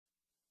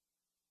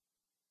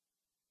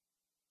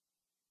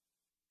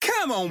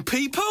Come on,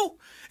 people.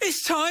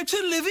 It's time to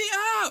live it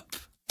up.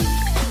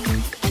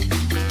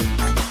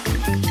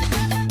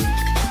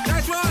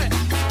 That's right.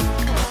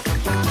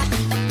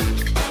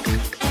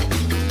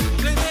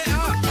 Live it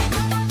up.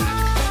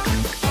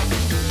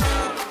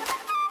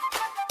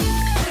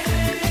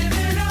 Live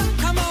it up.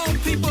 Come on,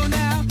 people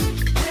now.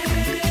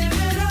 Live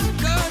it up.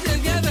 Go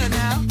together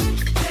now.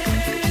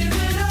 Live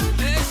it up.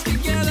 Let's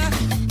together.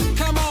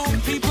 Come on,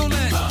 people,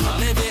 let's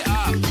live it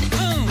up.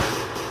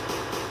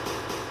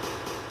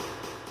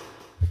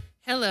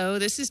 Hello,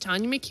 this is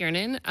Tanya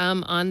McKiernan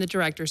on the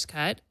director's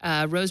cut.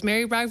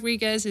 Rosemary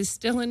Rodriguez is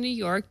still in New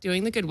York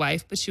doing The Good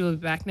Wife, but she will be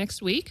back next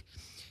week.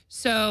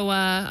 So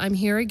I'm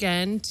here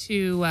again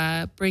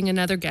to bring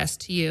another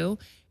guest to you,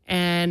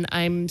 and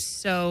I'm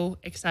so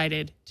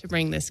excited to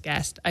bring this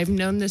guest. I've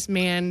known this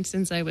man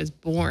since I was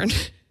born.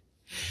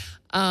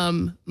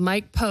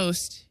 Mike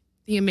Post,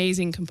 the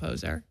amazing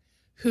composer,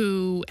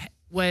 who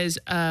was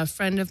a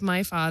friend of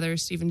my father,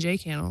 Stephen J.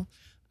 Cannell.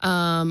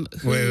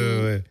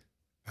 Wait.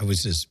 I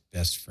was his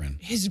best friend.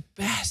 His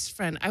best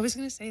friend. I was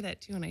going to say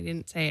that too, and I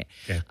didn't say it.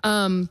 Okay.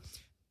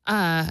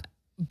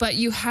 But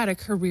you had a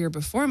career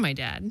before my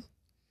dad,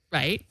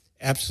 right?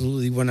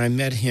 Absolutely. When I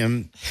met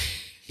him,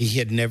 he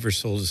had never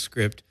sold a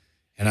script,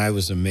 and I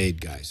was a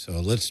made guy. So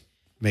let's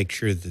make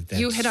sure that's...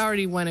 You had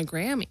already won a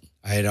Grammy.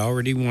 I had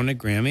already won a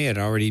Grammy. I'd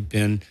already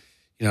been,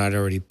 I'd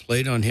already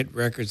played on hit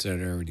records.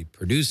 I'd already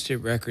produced hit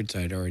records.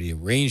 I'd already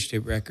arranged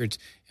hit records,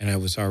 and I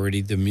was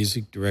already the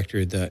music director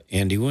of the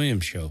Andy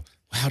Williams Show.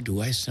 Wow,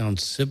 do I sound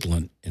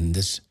sibilant in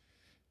this?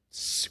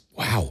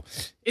 Wow.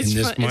 It's in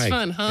this fun. mic. It's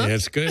fun, huh? Yeah,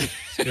 it's good.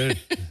 It's good.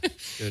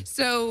 Good.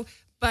 So,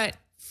 but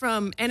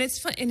and it's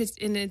fun, and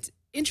it's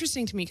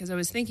interesting to me because I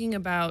was thinking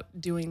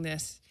about doing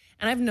this,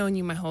 and I've known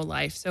you my whole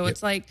life. So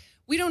It's like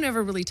we don't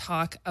ever really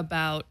talk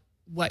about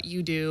what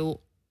you do.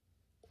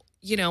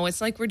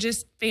 It's like we're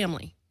just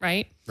family,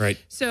 right? Right.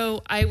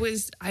 So I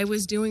was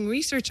doing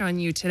research on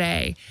you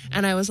today,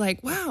 and I was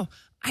like, wow,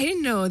 I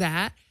didn't know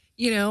that.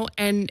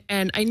 And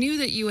I knew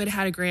that you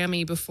had a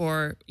Grammy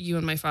before you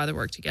and my father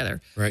worked together.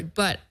 Right.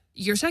 But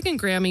your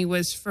second Grammy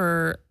was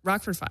for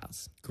Rockford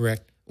Files.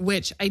 Correct.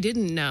 Which I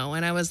didn't know.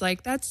 And I was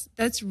like, that's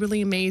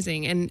really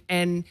amazing.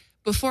 And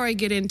before I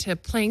get into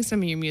playing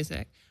some of your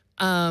music,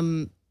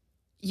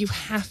 you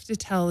have to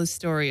tell the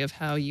story of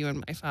how you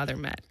and my father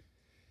met.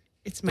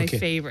 It's my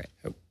favorite.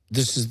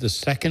 This is the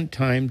second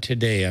time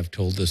today I've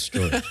told this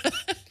story.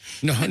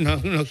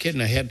 No kidding.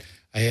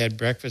 I had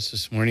breakfast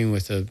this morning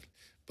with a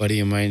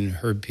buddy of mine,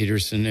 Herb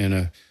Peterson,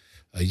 and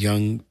a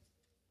young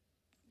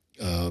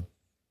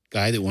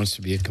guy that wants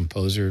to be a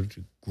composer,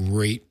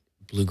 great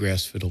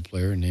bluegrass fiddle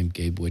player named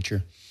Gabe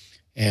Witcher.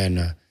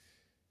 And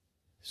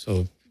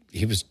so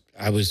I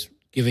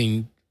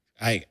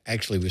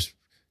actually was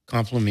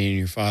complimenting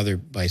your father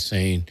by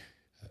saying,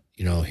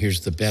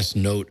 here's the best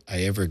note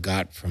I ever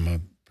got from a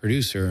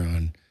producer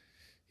on,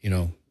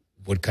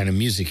 what kind of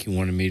music he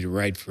wanted me to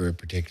write for a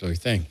particular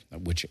thing,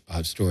 which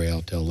story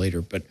I'll tell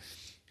later. But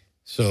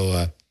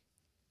so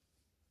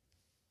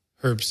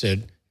Herb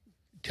said,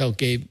 tell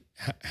Gabe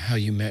how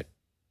you met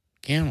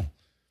Cannell.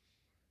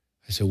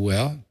 I said,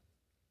 well,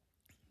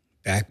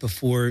 back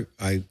before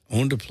I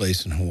owned a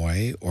place in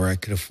Hawaii or I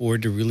could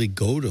afford to really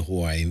go to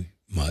Hawaii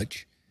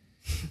much,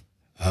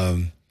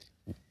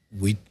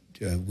 we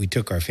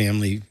took our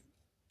family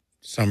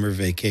summer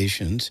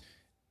vacations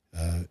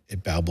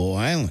at Balboa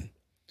Island.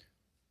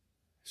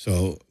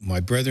 So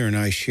my brother and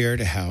I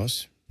shared a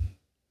house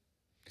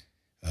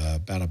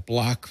about a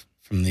block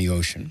from the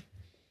ocean.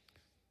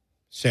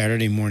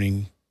 Saturday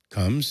morning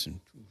comes,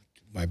 and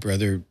my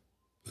brother,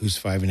 who's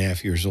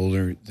 5.5 years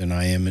older than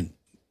I am and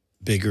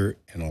bigger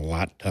and a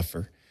lot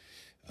tougher,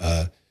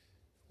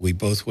 we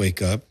both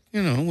wake up.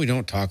 We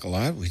don't talk a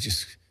lot. We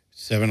just,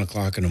 7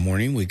 o'clock in the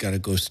morning, we got to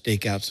go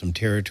stake out some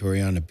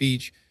territory on the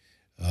beach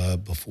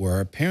before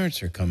our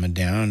parents are coming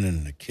down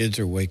and the kids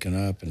are waking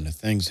up and the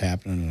things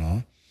happening and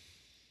all.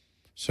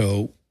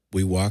 So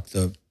we walk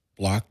the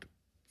block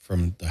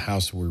from the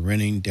house we're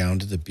renting down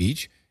to the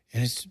beach.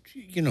 And it's,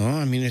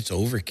 it's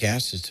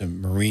overcast. It's a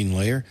marine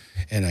layer.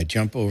 And I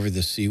jump over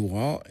the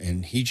seawall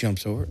and he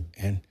jumps over.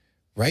 And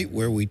right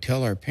where we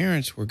tell our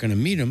parents we're going to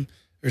meet him,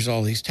 there's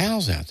all these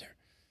towels out there.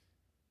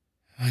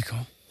 I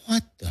go,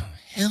 what the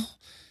hell?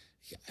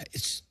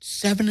 It's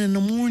 7 in the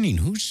morning.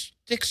 Who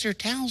sticks their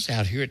towels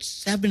out here at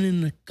 7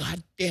 in the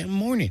goddamn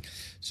morning?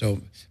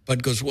 So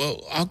Bud goes,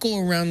 well, I'll go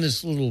around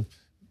this little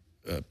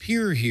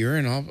pier here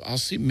and I'll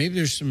see. Maybe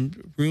there's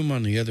some room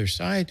on the other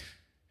side.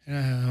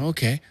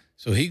 Okay.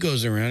 So he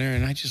goes around there,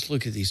 and I just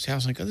look at these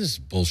towels, and I go, this is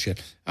bullshit.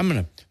 I'm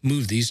going to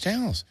move these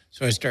towels.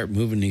 So I start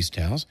moving these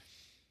towels,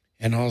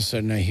 and all of a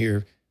sudden I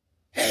hear,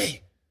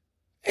 hey,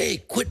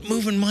 quit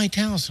moving my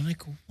towels. And I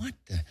go, what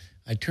the?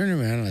 I turn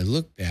around, and I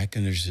look back,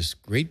 and there's this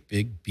great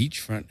big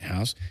beachfront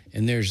house,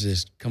 and there's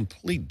this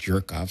complete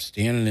jerk-off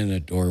standing in a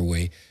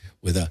doorway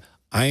with a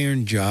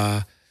iron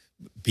jaw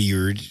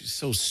beard,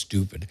 so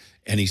stupid,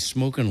 and he's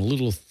smoking a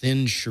little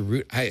thin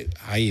cheroot.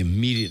 I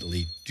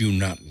immediately do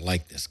not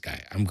like this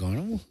guy. I'm going,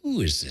 oh,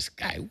 who is this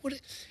guy? What?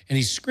 And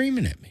he's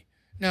screaming at me.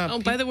 Now, Oh,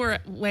 by the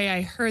way,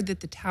 I heard that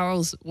the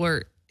towels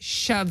were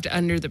shoved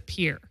under the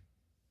pier.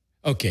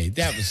 okay,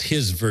 that was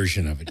his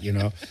version of it, you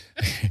know.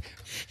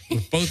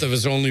 Both of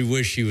us only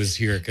wish he was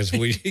here because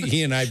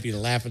he and I'd be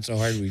laughing so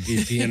hard we'd be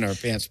peeing our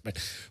pants.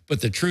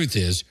 But the truth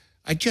is,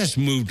 I just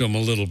moved him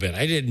a little bit.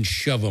 I didn't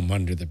shove him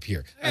under the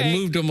pier. Right. I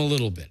moved him a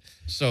little bit.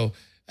 So,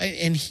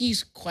 and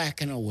he's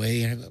quacking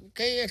away. And I go,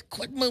 okay,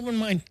 quit moving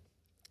mine.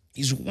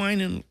 He's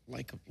whining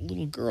like a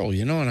little girl,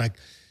 you know.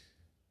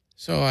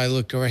 So I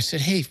looked over. I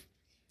said, hey,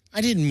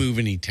 I didn't move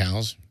any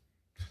towels.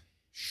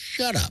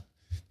 Shut up.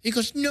 He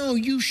goes, no,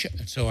 you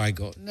should. So I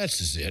go,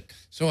 this is it.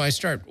 So I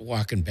start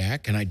walking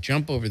back, and I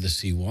jump over the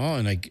seawall,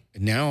 and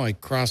now I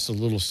cross the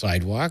little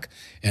sidewalk,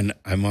 and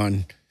I'm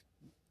on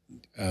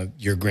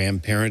your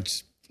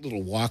grandparents'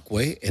 little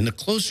walkway. And the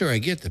closer I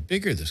get, the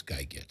bigger this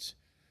guy gets.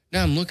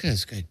 Now I'm looking at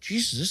this guy.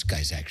 Jesus, this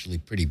guy's actually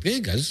pretty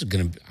big.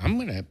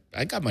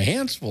 I got my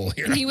hands full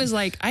here. And he was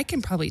like, I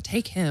can probably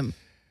take him.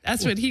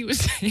 That's what he was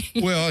saying.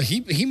 Well,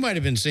 he might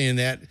have been saying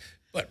that.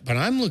 But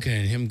I'm looking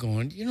at him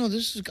going, you know,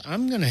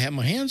 I'm going to have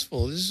my hands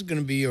full. This is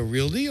going to be a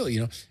real deal, you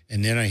know.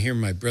 And then I hear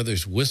my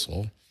brother's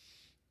whistle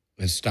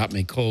and stop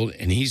me cold,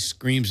 and he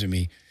screams at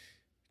me,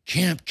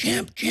 Champ,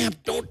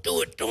 don't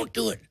do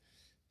it.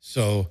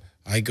 So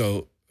I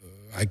go,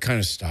 I kind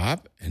of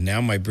stop, and now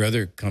my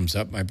brother comes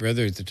up. My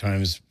brother at the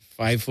time is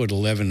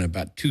 5'11",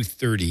 about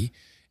 230,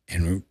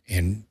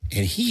 and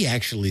he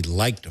actually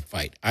liked to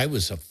fight. I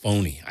was a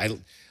phony.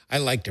 I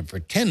like to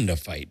pretend to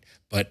fight,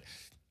 but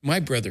my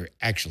brother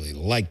actually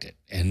liked it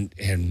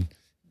and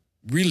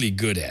really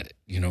good at it,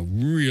 you know,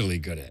 really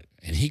good at it.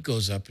 And he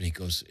goes up and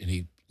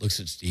he looks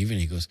at Steve and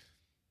he goes,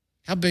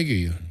 how big are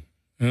you?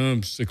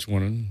 I'm 6'1",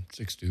 and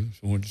 6'2",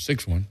 so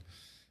 6'1".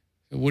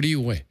 What do you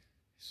weigh?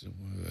 So,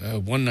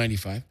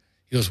 195.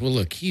 He goes, well,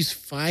 look, he's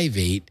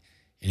 5'8",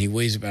 and he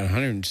weighs about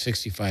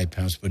 165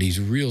 pounds, but he's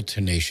real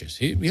tenacious.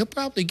 He'll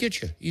probably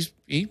get you. He's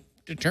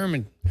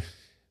determined.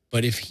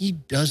 But if he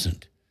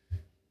doesn't,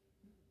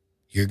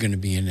 you're going to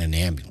be in an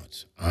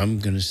ambulance. I'm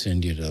going to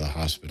send you to the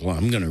hospital.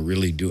 I'm going to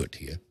really do it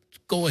to you.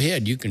 Go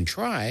ahead. You can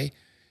try.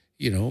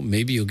 You know,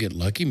 maybe you'll get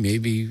lucky.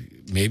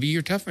 Maybe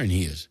you're tougher than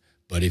he is.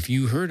 But if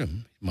you hurt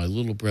him, my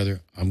little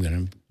brother, I'm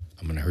going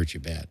to hurt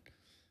you bad.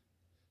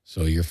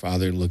 So your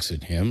father looks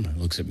at him,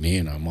 looks at me,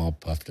 and I'm all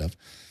puffed up.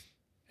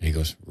 And he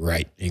goes,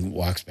 right. And he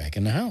walks back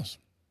in the house.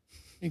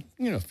 He,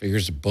 you know,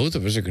 figures that both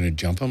of us are going to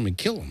jump him and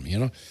kill him, you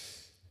know.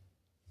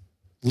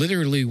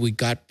 Literally, we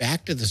got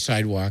back to the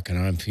sidewalk, and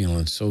I'm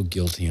feeling so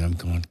guilty. I'm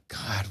going,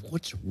 God,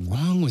 what's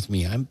wrong with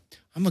me? I'm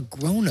a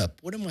grown-up.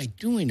 What am I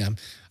doing?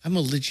 I'm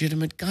a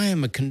legitimate guy.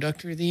 I'm a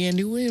conductor of the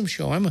Andy Williams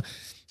Show. I'm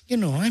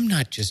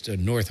not just a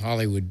North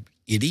Hollywood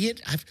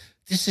idiot.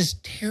 This is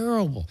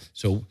terrible.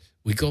 So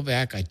we go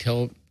back. I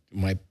tell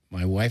my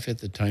wife at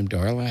the time,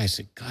 Darla, I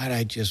said, God,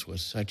 I just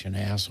was such an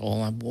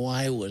asshole.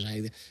 Why was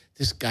I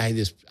this guy?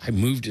 I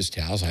moved his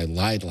towels. I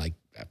lied like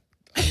a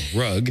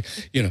rug,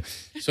 you know.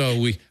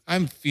 So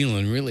I'm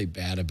feeling really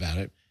bad about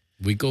it.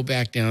 We go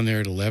back down there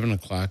at 11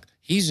 o'clock.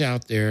 He's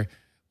out there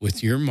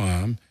with your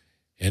mom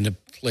and a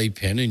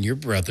playpen and your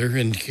brother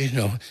and,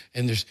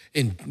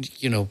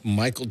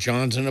 Michael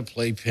John's in a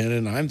playpen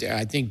and I'm there.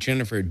 I think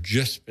Jennifer had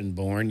just been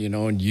born, you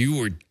know, and you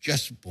were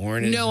just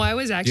born. No, I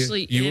was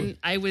actually in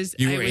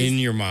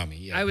your mommy.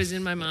 Yeah. I was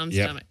in my mom's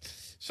stomach.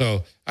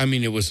 So, I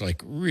mean, it was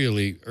like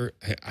really,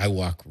 I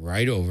walk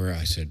right over.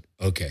 I said,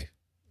 okay,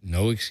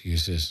 no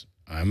excuses.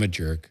 I'm a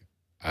jerk.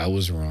 I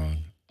was wrong.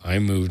 I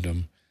moved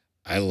him.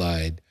 I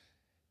lied.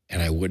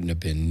 And I wouldn't have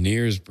been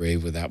near as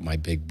brave without my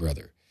big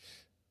brother.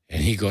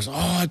 And he goes,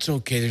 oh, it's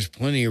okay. There's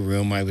plenty of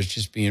room. I was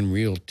just being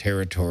real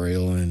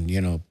territorial and, you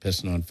know,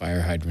 pissing on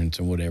fire hydrants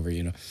and whatever,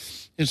 you know.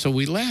 And so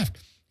we laughed.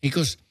 He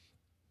goes,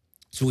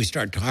 so we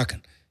start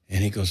talking.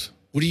 And he goes,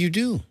 what do you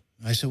do?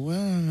 I said, well,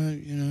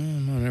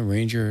 I'm an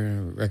arranger,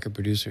 a record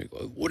producer. He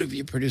goes, what have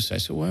you produced? I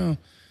said, well,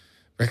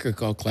 record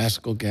called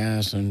Classical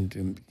Gas,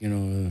 and, you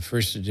know, the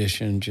first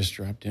edition just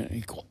dropped in. And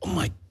he goes, oh,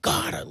 my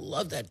God, I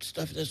love that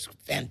stuff. That's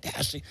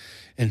fantastic.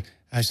 And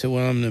I said,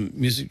 well, I'm the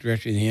music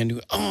director of the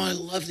Andy. Oh, I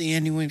love the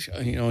Andy Williams Show.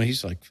 You know,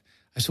 he's like,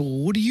 I said, well,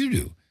 what do you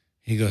do?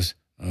 He goes,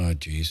 oh,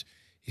 geez.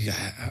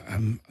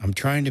 I'm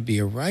trying to be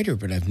a writer,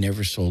 but I've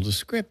never sold a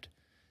script.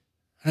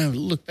 And I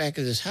look back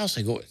at this house.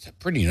 I go, it's a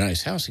pretty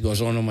nice house. He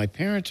goes, oh, no, my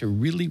parents are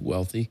really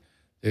wealthy.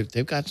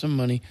 They've got some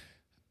money.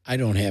 I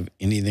don't have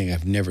anything.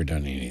 I've never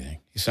done anything.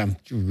 He said,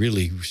 I'm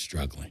really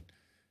struggling.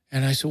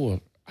 And I said,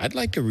 well, I'd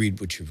like to read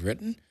what you've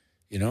written,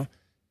 you know.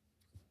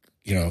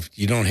 You know,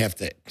 you don't have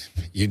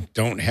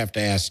to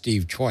ask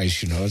Steve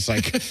twice, you know. It's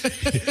like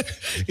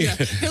yeah,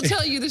 he'll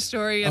tell you the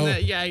story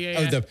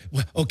and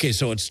okay,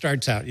 so it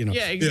starts out, you know.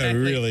 Yeah, exactly.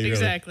 Yeah, really.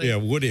 Exactly. Yeah,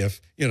 what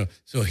if, you know.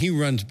 So he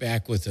runs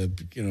back with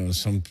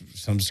some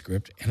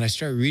script, and I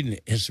start reading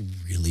it. It's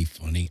really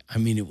funny. I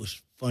mean, it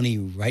was funny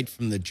right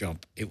from the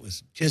jump. It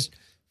was just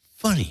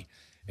funny.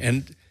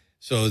 And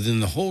So then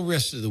the whole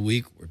rest of the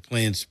week, we're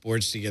playing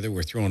sports together.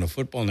 We're throwing a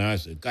football now.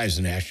 The guy's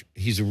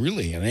he's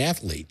really an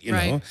athlete, you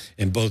know.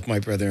 And both my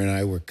brother and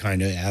I were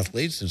kind of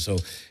athletes. And so,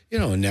 you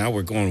know, now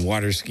we're going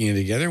water skiing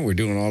together. And we're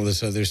doing all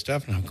this other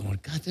stuff. And I'm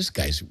going, God, this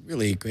guy's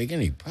really great.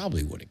 And he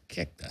probably would have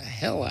kicked the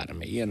hell out of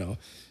me, you know.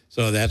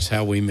 So that's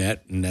how we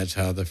met. And that's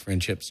how the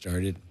friendship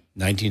started,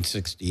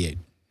 1968.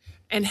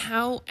 And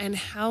how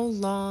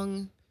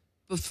long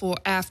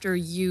after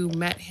you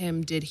met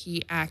him did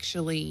he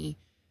actually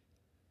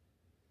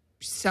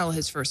sell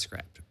his first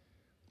script?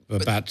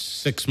 About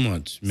 6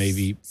 months,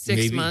 maybe.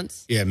 6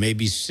 months? Yeah,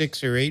 maybe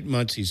 6 or 8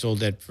 months. He sold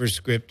that first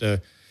script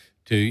either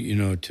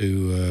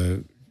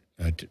to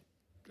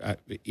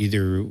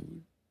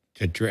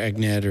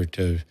Dragnet or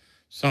to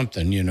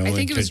something, you know. I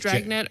think it was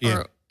Dragnet,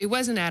 or it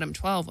wasn't Adam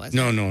 12, was it?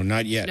 No,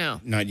 not yet. No.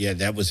 Not yet.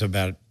 That was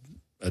about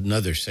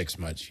another 6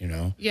 months, you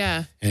know.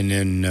 Yeah. And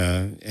then,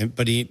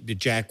 but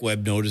Jack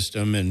Webb noticed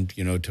him and,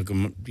 you know, took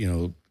him, you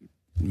know,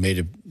 made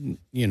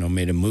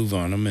a move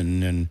on him,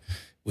 and then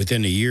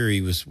within a year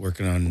he was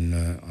working on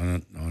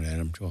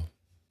Adam 12.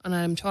 On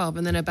Adam 12,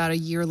 and then about a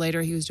year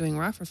later he was doing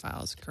Rockford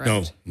Files,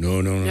 correct?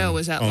 No. No,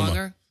 was that Toma.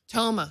 longer?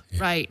 Toma,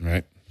 Yeah, right.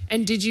 Right.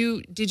 And did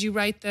you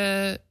write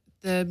the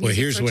music? Well,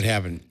 here's what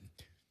happened.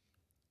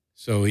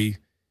 So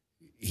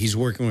he's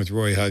working with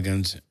Roy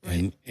Huggins,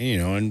 and you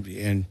know,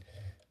 and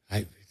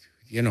I,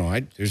 you know,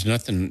 there's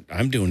nothing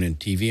I'm doing in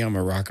TV. I'm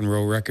a rock and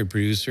roll record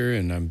producer,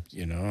 and I'm,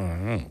 you know, I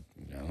don't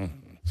know.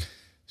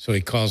 So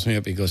he calls me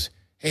up. He goes,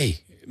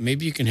 "Hey,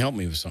 maybe you can help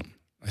me with something."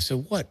 I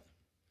said, "What?"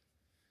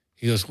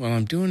 He goes, "Well,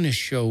 I'm doing this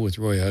show with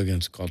Roy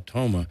Huggins called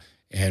Toma,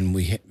 and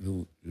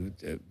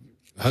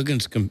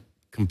Huggins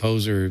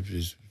composer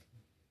is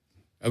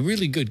a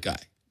really good guy,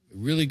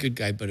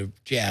 but a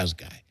jazz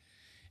guy."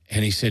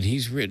 And he said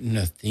he's written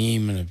a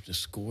theme and a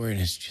score, and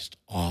it's just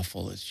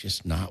awful. It's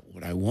just not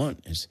what I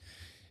want.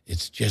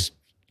 It's just,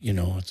 you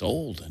know, it's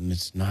old, and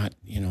it's not,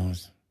 you know.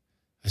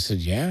 I said,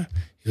 "Yeah."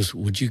 He goes,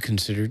 "Would you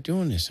consider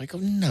doing this?" I go,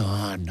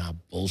 "No,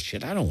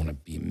 bullshit. I don't want to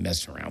be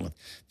messing around with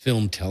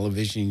film,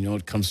 television. You know,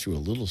 it comes through a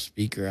little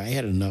speaker. I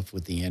had enough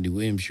with the Andy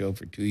Williams show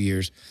for 2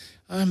 years.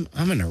 I'm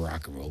in the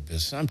rock and roll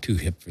business. I'm too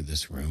hip for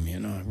this room, you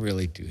know. I'm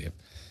really too hip."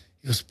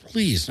 He goes,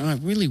 "Please, no, I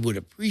really would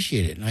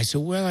appreciate it." And I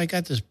said, "Well, I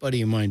got this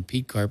buddy of mine,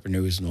 Pete Carpenter,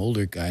 who's an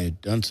older guy,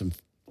 had done some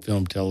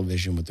film,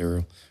 television with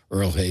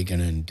Earl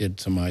Hagen, and did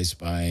some I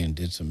Spy and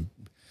did some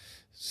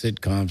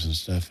sitcoms and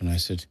stuff." And I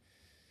said,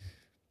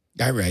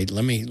 "All right,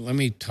 let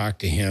me talk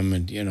to him,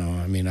 and, you know,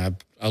 I mean, I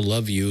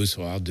love you,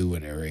 so I'll do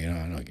whatever, you know.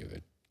 I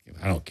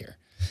don't care,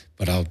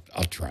 but I'll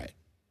try it."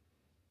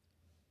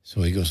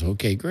 So he goes,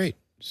 "Okay, great."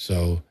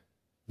 So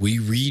we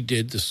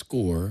redid the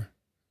score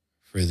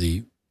for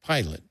the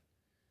pilot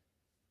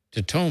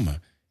to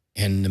Toma,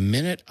 and the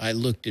minute I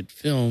looked at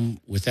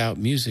film without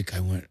music, I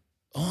went,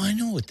 "Oh, I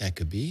know what that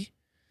could be,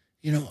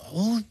 you know.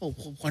 Oh, well,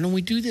 why don't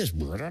we do this?"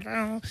 You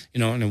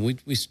know, and then we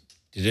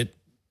did it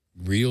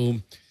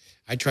real.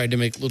 I tried to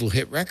make little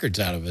hit records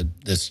out of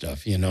it, this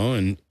stuff, you know,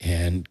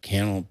 and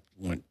Cannell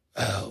went,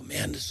 "Oh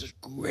man, this is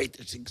great.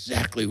 That's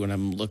exactly what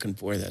I'm looking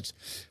for. That's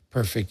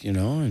perfect," you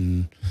know.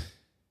 And,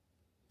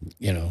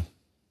 you know,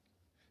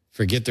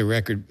 forget the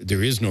record.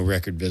 There is no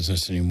record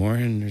business anymore,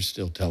 and there's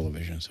still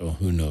television. So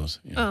who knows?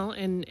 You know? Well,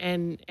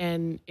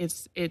 and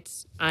it's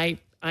I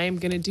am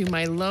going to do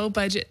my low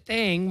budget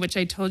thing, which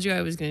I told you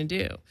I was going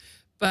to do.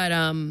 But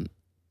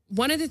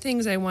one of the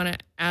things I want to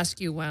ask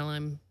you while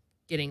I'm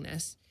getting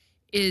this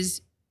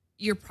is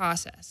your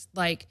process.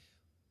 Like,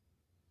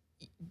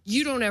 do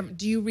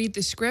you read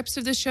the scripts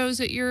of the shows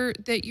that you're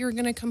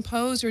going to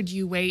compose, or do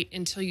you wait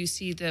until you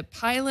see the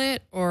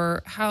pilot,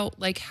 or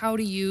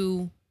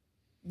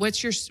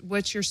what's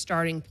your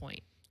starting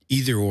point?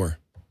 Either or.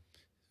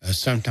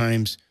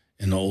 Sometimes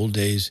in the old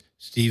days,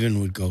 Stephen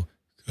would go,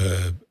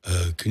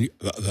 can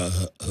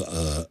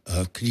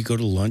you go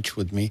to lunch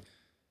with me?"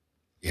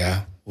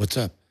 "Yeah, what's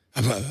up?"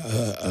 I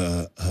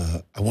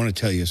want to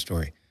tell you a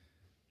story."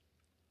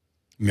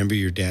 Remember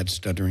your dad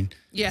stuttering?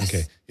 Yes.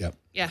 Okay, yep.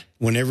 Yeah.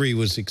 Whenever he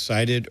was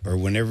excited, or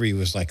whenever he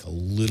was like a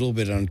little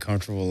bit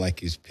uncomfortable, like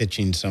he's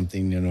pitching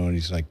something, you know, and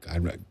he's like,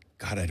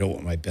 "God, I don't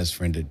want my best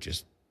friend to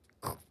just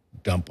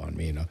dump on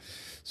me," you know.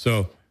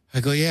 So I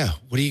go, "Yeah,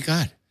 what do you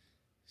got?"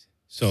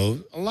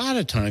 So a lot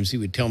of times he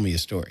would tell me a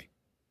story.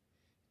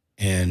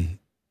 And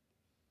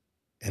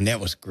that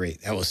was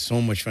great. That was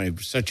so much fun. He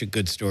was such a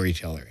good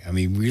storyteller. I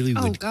mean, really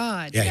would. Oh,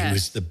 God. Yeah, yes. He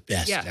was the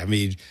best. Yeah. I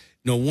mean,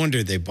 no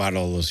wonder they bought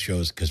all those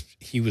shows, because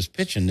he was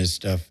pitching this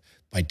stuff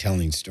by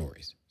telling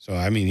stories. So,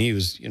 I mean, he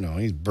was, you know,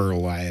 he's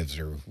Burl Ives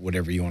or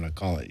whatever you want to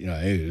call it. You know,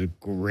 he was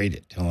great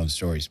at telling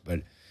stories.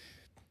 But,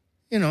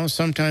 you know,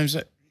 sometimes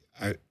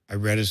I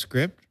read a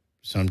script.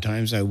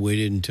 Sometimes I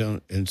waited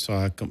until and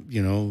saw,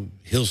 you know,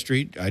 Hill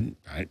Street.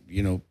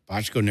 You know,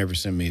 Bochco never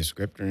sent me a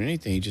script or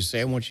anything. He just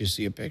said, "I want you to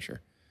see a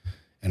picture."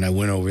 And I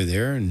went over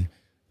there and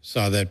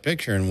saw that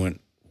picture and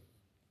went,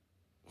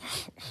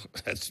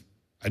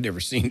 I'd never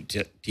seen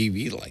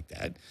TV like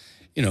that.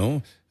 You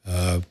know,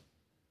 I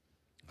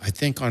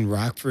think on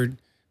Rockford,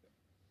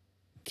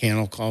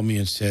 Cannell called me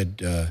and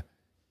said,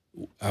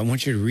 "I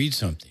want you to read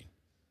something."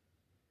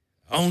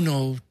 Oh,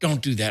 no,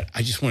 don't do that.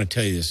 I just want to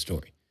tell you this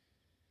story.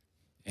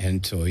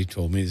 And so he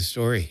told me the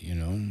story, you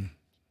know.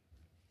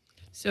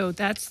 So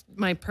that's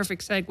my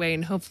perfect segue,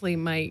 and hopefully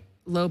my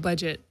low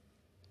budget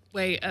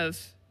way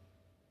of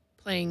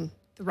playing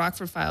the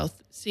Rockford Files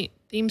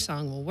theme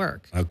song will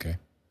work. Okay.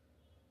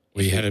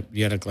 Well, you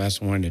had a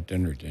glass of wine at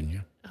dinner, didn't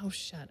you? Oh,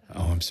 shut up.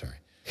 Oh, I'm sorry.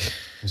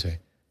 I'm sorry.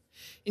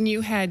 And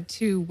you had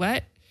two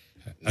what?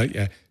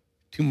 Yeah,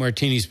 2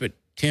 martinis. But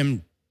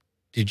Tim,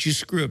 did you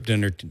screw up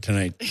dinner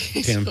tonight,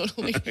 Tim?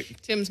 Totally.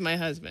 Tim's my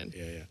husband.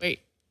 Yeah. Wait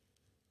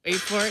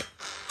for it.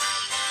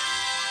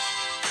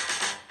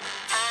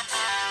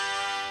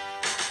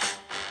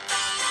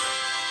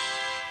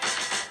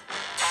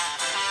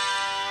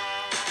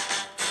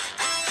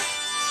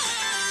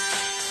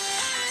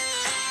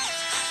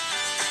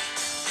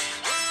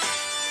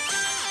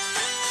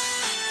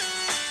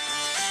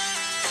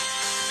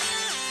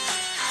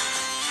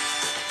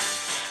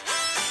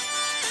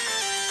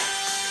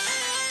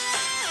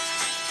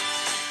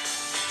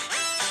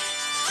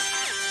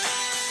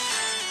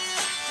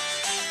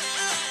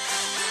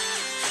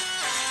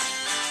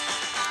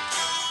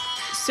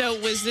 So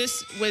was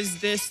this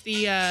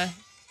the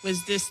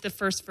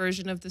first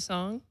version of the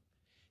song?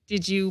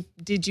 Did you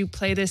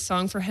play this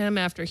song for him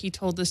after he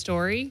told the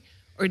story,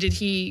 or did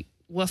he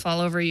woof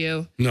all over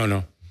you?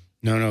 No.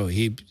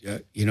 He,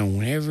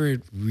 whenever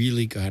it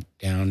really got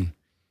down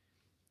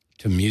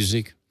to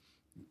music,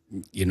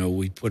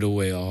 we put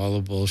away all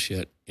the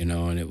bullshit,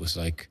 and it was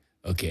like,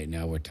 okay,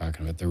 now we're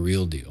talking about the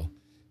real deal.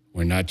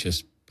 We're not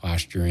just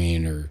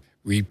posturing or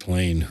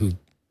replaying who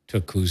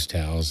took whose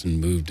towels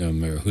and moved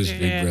them or whose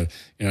big brother.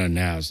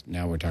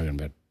 Now we're talking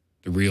about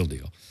the real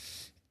deal.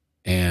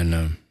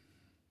 And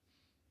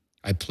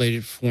I played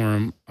it for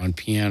him on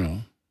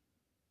piano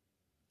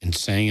and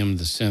sang him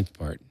the synth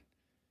part.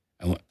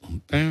 I went,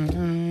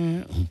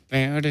 and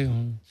I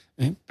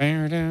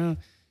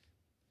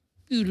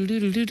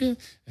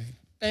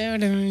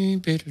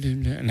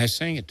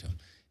sang it to him.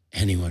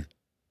 And he went,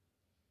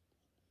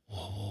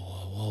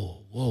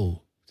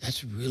 whoa,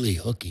 that's really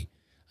hooky.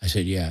 I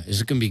said, yeah,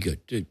 is it going to be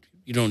good? Dude,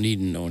 you don't need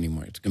to know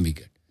anymore. It's going to be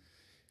good.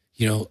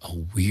 A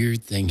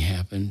weird thing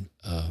happened.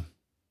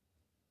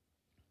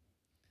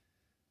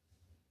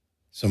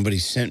 Somebody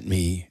sent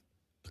me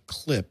a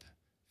clip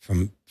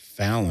from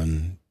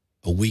Fallon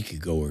a week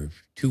ago or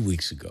 2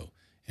 weeks ago.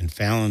 And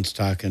Fallon's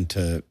talking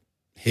to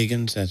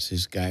Higgins. That's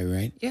his guy,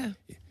 right? Yeah.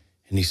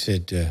 And he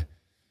said,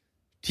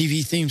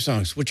 TV theme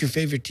songs. What's your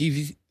favorite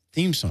TV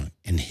theme song?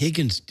 And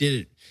Higgins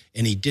did it.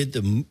 And he did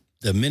the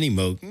mini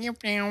mode,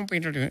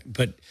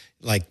 but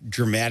like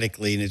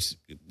dramatically, and it's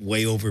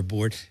way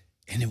overboard.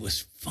 And it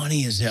was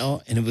funny as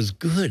hell, and it was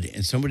good.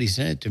 And somebody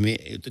sent it to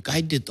me. The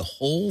guy did the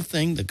whole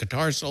thing, the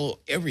guitar solo,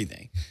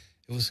 everything.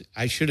 It was.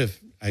 I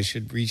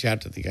should reach out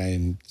to the guy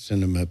and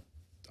send him a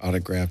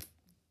autograph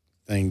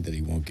thing that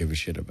he won't give a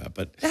shit about.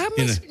 But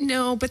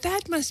but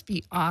that must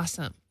be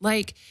awesome.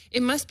 Like,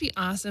 it must be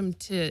awesome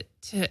to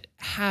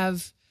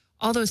have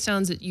all those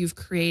sounds that you've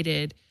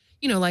created.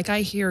 Like I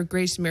hear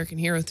Greatest American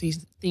Hero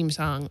theme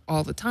song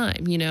all the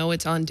time.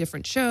 It's on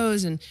different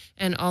shows and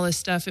all this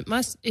stuff. It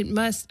must,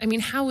 I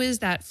mean, how is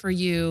that for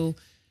you,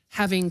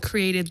 having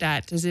created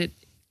that? Does it?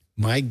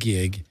 My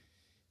gig,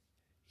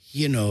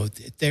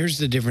 there's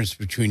the difference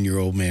between your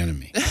old man and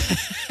me.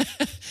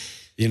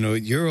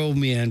 Your old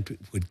man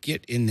would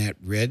get in that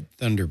red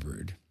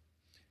Thunderbird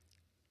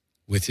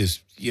with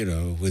his,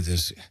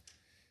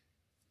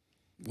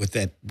 with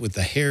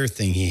the hair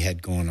thing he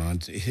had going on.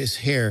 His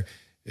hair.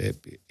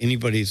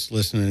 Anybody that's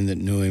listening that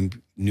knew him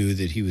knew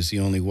that he was the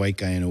only white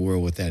guy in the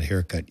world with that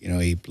haircut.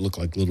 He looked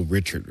like Little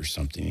Richard or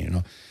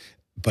something,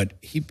 But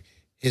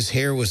his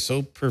hair was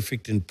so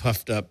perfect and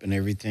puffed up and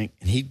everything.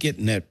 And he'd get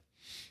in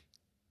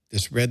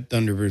this red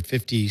Thunderbird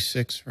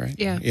 56, right?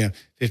 Yeah. Yeah,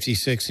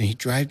 56. And he'd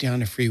drive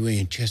down the freeway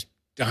and just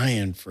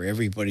dying for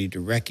everybody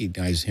to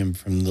recognize him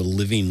from the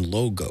Living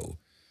logo.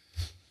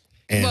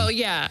 And well,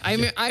 yeah,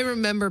 I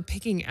remember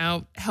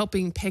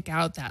helping pick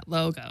out that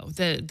logo.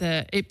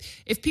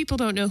 If people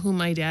don't know who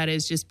my dad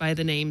is just by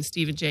the name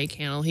Stephen J.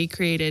 Cannell, he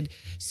created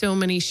so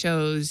many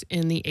shows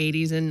in the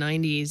 80s and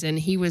 90s, and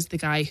he was the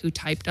guy who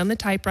typed on the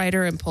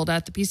typewriter and pulled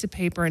out the piece of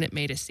paper and it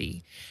made a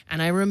C.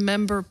 And I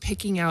remember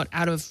picking out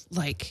of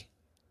like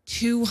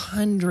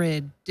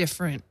 200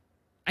 different.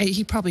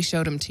 He probably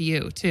showed them to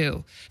you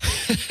too.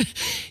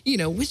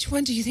 Which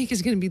one do you think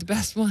is going to be the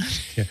best one?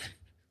 Yeah.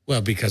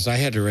 Well, because I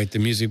had to write the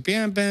music,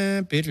 Yeah.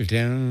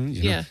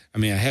 I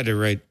mean, I had to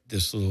write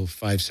this little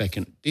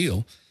 5-second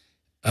deal.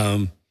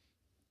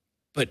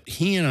 But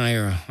he and I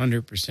are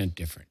 100%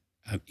 different.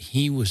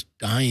 He was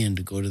dying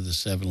to go to the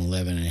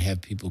 7-Eleven and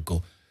have people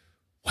go,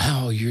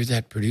 wow, you're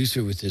that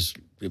producer with this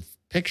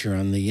picture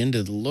on the end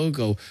of the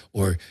logo,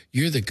 or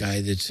you're the guy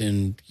that's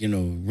in,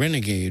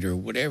 Renegade or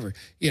whatever,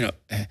 And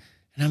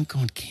I'm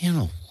going,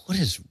 Cannell, what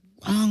is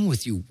wrong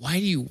with you? Why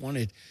do you want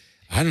it?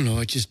 I don't know.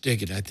 I just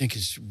dig it. I think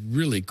it's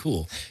really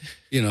cool,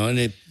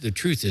 and the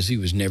truth is he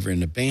was never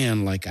in a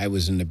band like I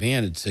was in the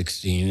band at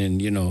 16.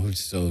 And,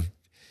 so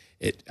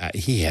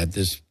he had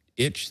this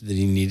itch that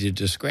he needed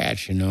to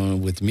scratch,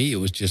 and with me, it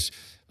was just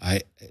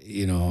I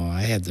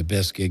had the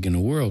best gig in the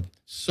world.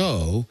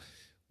 So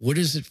what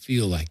does it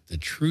feel like? The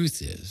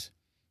truth is,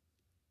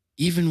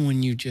 even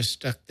when you just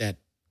stuck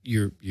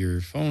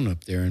your phone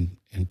up there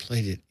and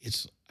played it,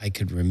 I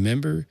could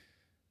remember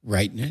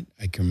writing it.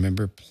 I can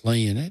remember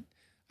playing it.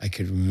 I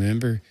could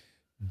remember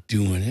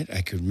doing it.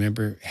 I could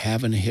remember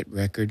having a hit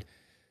record.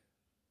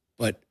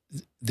 But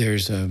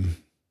there's a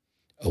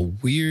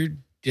weird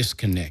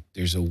disconnect.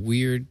 There's a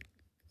weird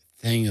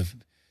thing of,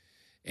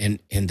 and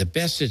the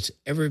best it's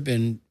ever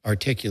been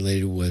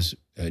articulated was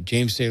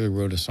James Taylor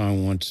wrote a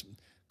song once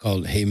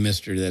called "Hey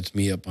Mister, That's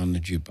Me Up on the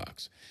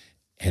Jukebox,"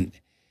 and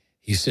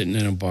he's sitting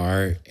in a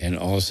bar, and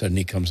all of a sudden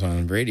he comes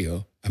on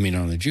the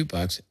on the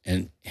jukebox,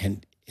 and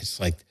it's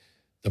like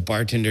the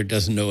bartender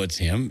doesn't know it's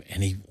him,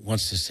 and he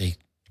wants to say,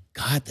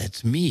 "God,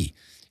 that's me."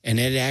 And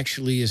it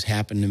actually has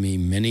happened to me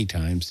many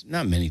times,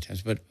 not many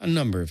times, but a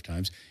number of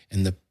times.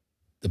 And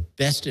the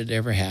best it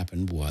ever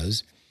happened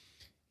was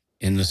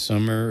in the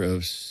summer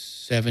of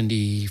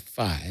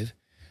 75,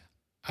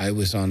 I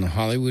was on the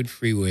Hollywood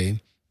freeway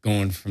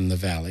going from the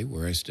Valley,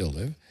 where I still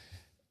live,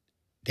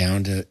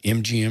 down to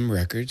MGM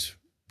Records,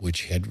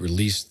 which had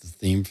released the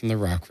theme from the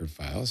Rockford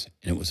Files.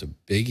 And it was a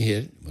big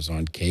hit. It was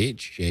on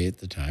KHJ at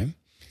the time.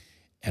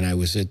 And I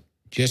was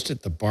just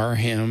at the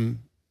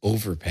Barham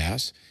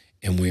overpass,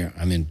 and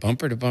I'm in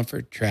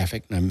bumper-to-bumper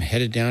traffic, and I'm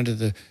headed down to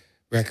the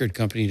record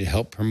company to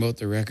help promote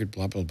the record,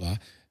 blah, blah, blah.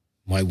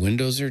 My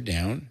windows are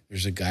down.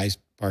 There's a guy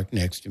parked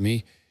next to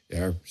me,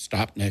 or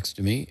stopped next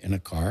to me in a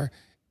car,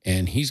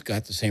 and he's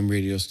got the same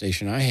radio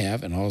station I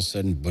have, and all of a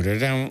sudden,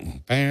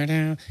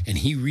 and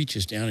he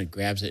reaches down and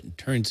grabs it and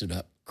turns it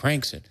up,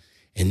 cranks it,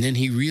 and then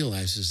he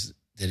realizes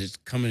that it's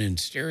coming in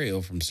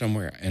stereo from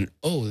somewhere, and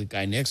the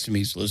guy next to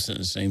me is listening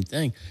to the same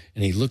thing,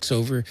 and he looks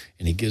over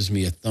and he gives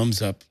me a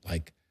thumbs up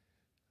like,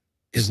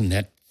 "Isn't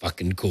that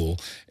fucking cool?"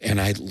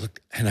 And I looked,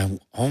 and I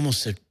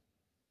almost said,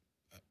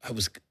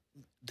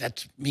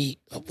 "That's me."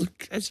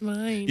 That's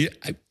mine.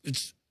 Yeah,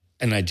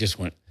 and I just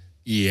went,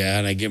 "Yeah,"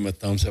 and I gave him a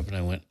thumbs up, and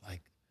I went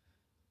like,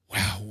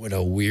 "Wow, what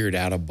a weird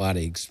out of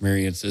body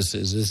experience this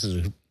is. This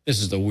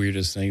is the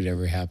weirdest thing that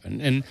ever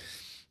happened." And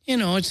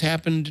it's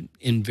happened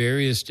in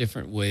various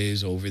different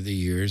ways over the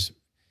years.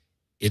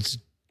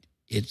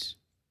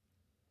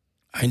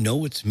 I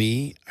know it's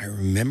me. I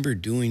remember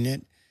doing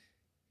it.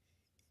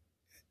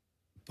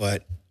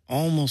 But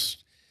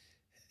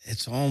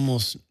it's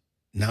almost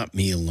not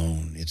me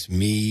alone. It's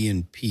me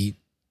and Pete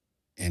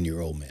and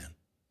your old man.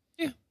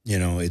 Yeah.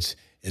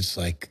 It's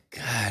like,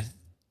 God,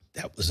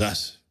 that was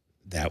us.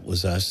 That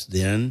was us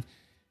then.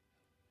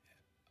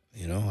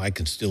 I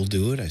can still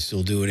do it. I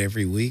still do it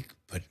every week.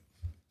 But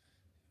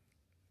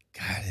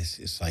God,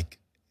 it's like,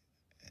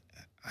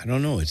 I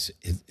don't know.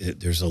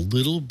 There's a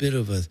little bit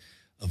of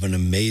an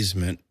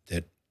amazement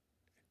that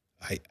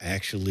I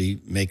actually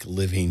make a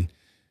living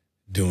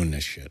doing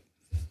this shit.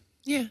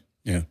 Yeah.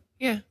 Yeah.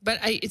 Yeah. But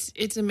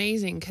it's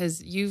amazing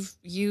because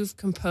you've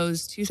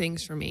composed two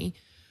things for me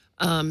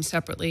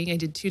separately. I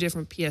did two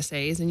different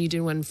PSAs, and you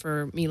did one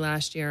for me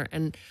last year.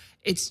 And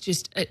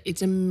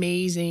it's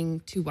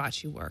amazing to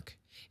watch you work.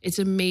 It's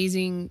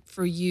amazing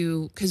for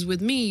you because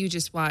with me, you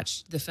just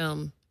watched the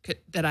film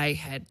that I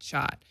had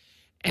shot,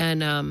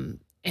 and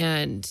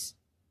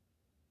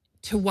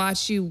to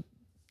watch you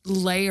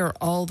layer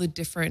all the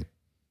different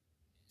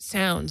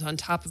sounds on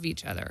top of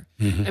each other.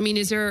 Mm-hmm. I mean,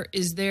 is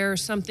there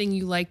something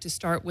you like to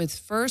start with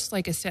first?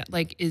 Like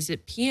is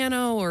it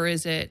piano, or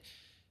is it,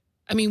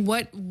 I mean,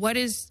 what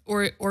is,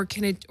 or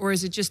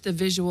is it just the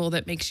visual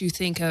that makes you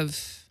think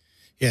of?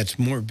 Yeah, it's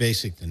more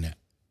basic than that.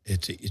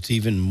 It's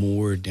even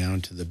more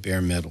down to the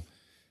bare metal.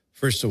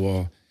 First of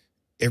all,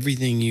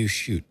 everything you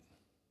shoot,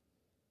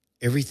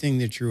 everything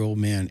that your old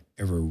man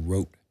ever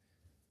wrote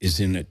is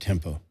in a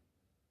tempo.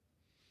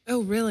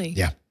 Oh, really?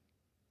 Yeah.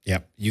 Yeah,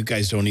 you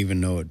guys don't even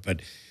know it,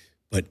 but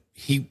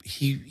he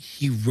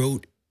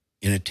wrote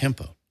in a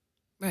tempo.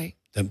 Right.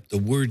 The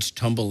words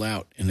tumble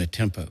out in a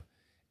tempo,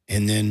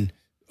 and then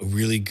a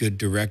really good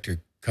director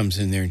comes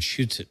in there and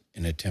shoots it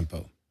in a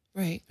tempo.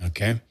 Right.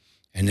 Okay,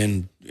 and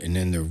then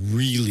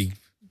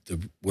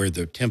where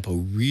the tempo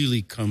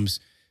really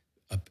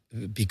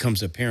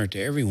becomes apparent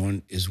to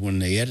everyone is when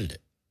they edit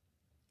it.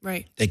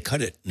 Right. They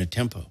cut it in a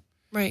tempo.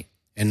 Right.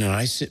 And then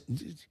I sit,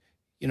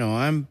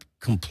 I'm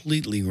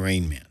completely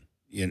Rain Man.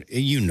 Rain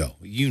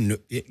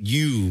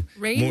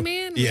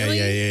Man? Yeah,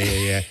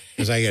 really? yeah.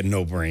 Because I got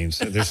no brains.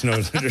 There's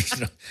no.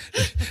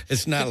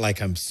 It's not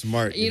like I'm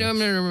smart. I'm going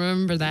to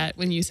remember that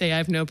when you say I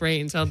have no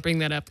brains. I'll bring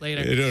that up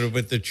later.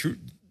 But the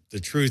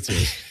truth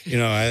is,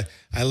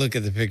 I look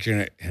at the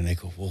picture and I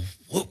go, well,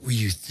 what were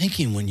you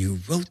thinking when you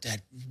wrote that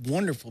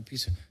wonderful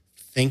piece of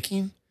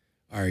thinking?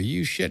 Are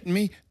you shitting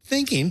me?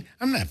 Thinking?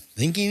 I'm not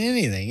thinking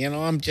anything.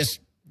 I'm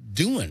just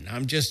doing.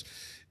 I'm just.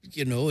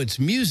 It's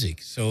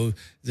music. So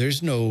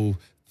there's no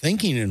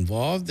thinking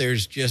involved.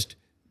 There's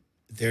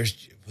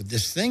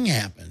this thing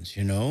happens,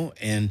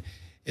 and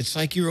it's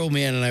like your old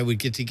man and I would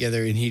get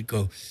together and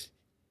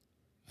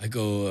I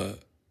go,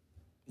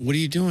 what are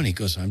you doing? He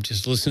goes, I'm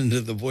just listening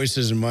to the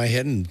voices in my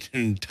head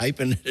and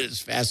typing it as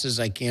fast as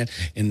I can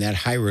in that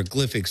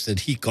hieroglyphics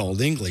that he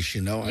called English,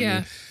 you know?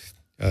 Yeah.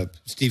 I mean,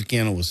 Steve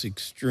Cannell was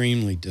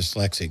extremely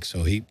dyslexic,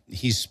 so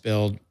he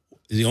spelled,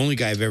 the only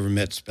guy I've ever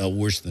met spelled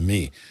worse than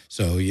me.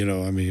 So, you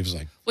know, I mean, he was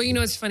like... Well, you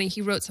know, it's funny.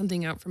 He wrote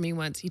something out for me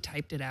once. He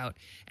typed it out,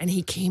 and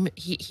he came,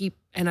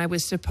 and I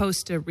was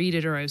supposed to read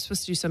it, or I was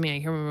supposed to do something. I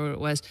can't remember what it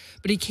was.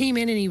 But he came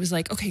in and he was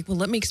like, okay, well,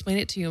 let me explain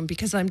it to you. And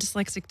because I'm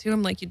dyslexic too,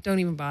 I'm like, you don't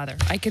even bother.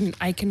 I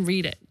can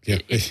read it. Yeah.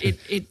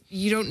 It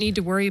you don't need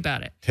to worry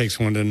about it. Takes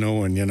one to know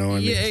one, you know. I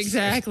mean, Yeah,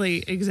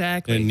 exactly.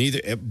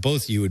 And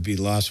both of you would be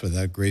lost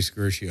without Grace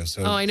Gershio.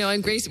 So Oh, I know.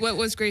 And Grace, what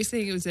was Grace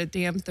saying? It was that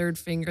damn third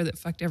finger that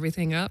fucked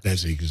everything up.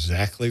 that's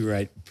exactly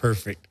right.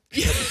 Perfect.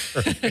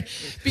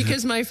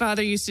 Because my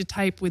father used to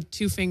type with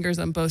two fingers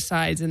on both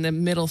sides, and the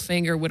middle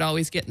finger would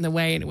always get in the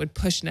way, and it would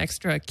push an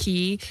extra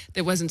key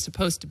that wasn't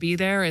supposed to be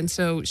there. And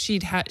so she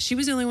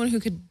was the only one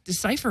who could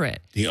decipher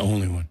it. The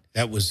only one.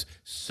 That was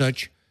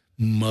such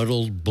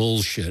muddled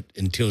bullshit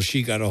until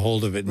she got a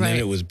hold of it, and Right. then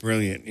it was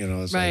brilliant. You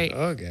know, it's Right.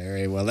 like, okay, all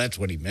right, well, that's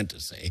what he meant to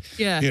say.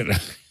 Yeah. You know?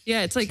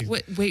 Yeah, it's like,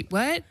 wait,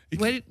 what?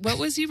 What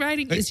was he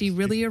writing? Is he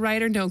really a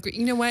writer? No,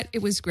 you know what?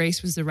 It was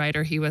Grace was the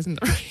writer. He wasn't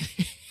the writer.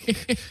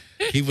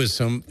 He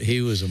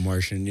was a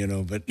Martian, you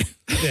know, but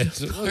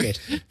that's okay.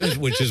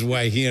 Which is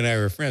why he and I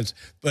were friends.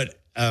 But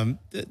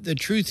the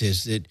truth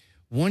is that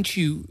once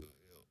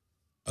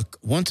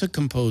a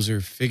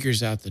composer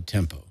figures out the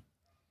tempo,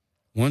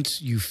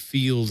 once you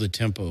feel the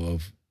tempo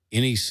of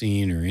any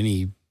scene or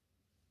any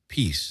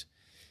piece,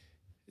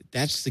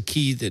 that's the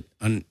key that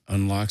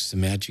unlocks the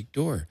magic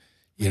door.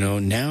 You know,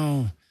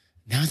 now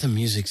the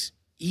music's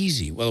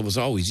easy. Well, it was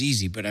always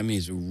easy, but I mean,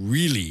 it's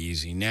really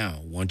easy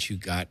now once you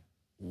got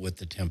what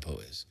the tempo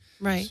is.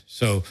 Right.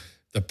 So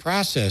the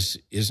process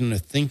isn't a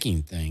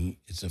thinking thing,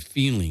 it's a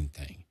feeling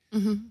thing.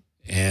 Mm-hmm.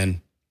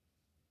 And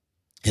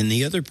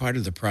the other part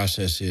of the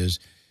process is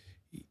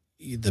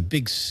the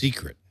big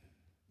secret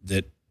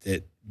that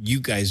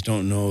you guys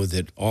don't know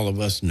that all of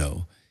us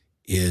know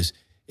is,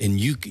 and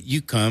you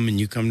come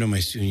to my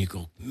studio and you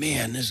go,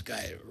 man, this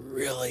guy is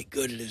really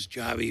good at his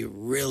job. He's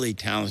really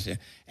talented.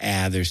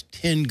 There's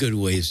 10 good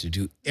ways to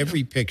do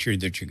every picture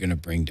that you're going to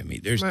bring to me.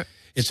 Right.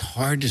 It's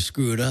hard to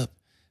screw it up.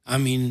 I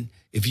mean,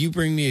 if you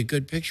bring me a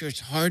good picture,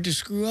 it's hard to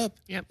screw up.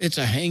 Yep. It's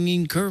a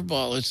hanging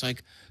curveball. It's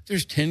like,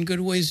 there's 10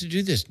 good ways to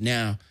do this.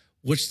 Now,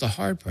 what's the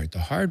hard part? The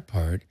hard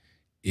part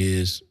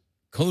is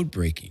code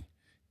breaking,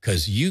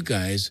 because you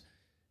guys,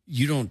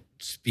 you don't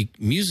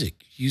speak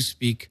music. You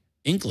speak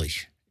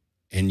English,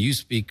 and you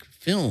speak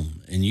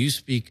film, and you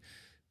speak,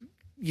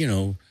 you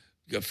know,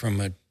 from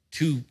a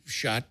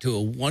 2-shot to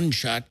a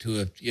 1-shot to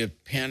a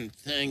pan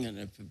thing and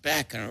a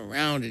back and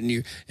around, and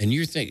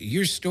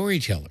you're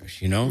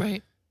storytellers, you know?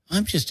 Right.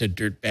 I'm just a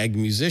dirtbag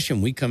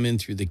musician. We come in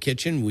through the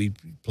kitchen, we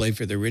play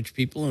for the rich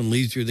people and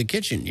leave through the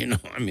kitchen, you know?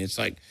 I mean, it's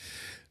like,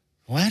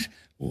 what?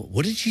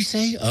 What did she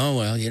say? Oh,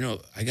 well, you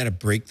know, I got to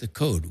break the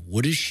code.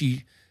 What does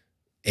she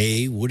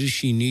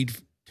need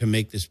to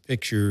make this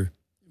picture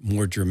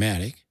more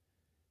dramatic?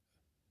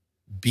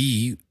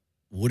 B,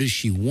 what does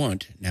she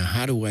want? Now,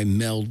 how do I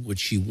meld what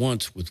she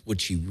wants with what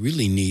she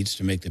really needs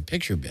to make the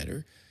picture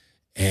better?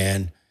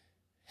 And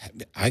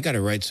I got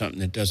to write something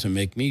that doesn't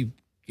make me,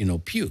 you know,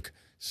 puke.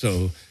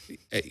 So,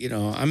 you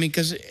know, I mean,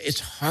 because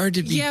it's hard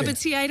to be. Yeah, but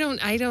see, I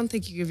don't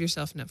think you give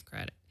yourself enough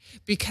credit,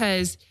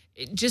 because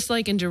just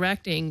like in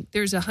directing,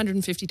 there's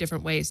 150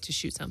 different ways to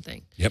shoot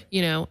something. Yep.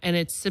 You know, and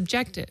it's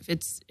subjective.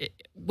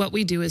 What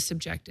we do is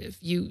subjective.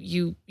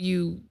 You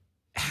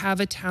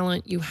have a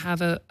talent, you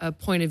have a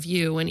point of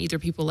view, and either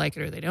people like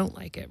it or they don't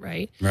like it,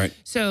 right? Right.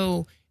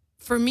 So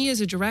for me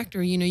as a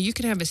director, you know, you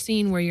could have a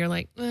scene where you're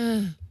like,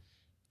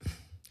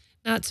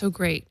 not so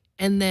great.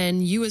 And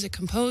then you as a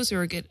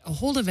composer get a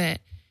hold of it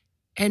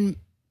and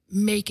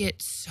make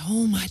it so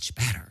much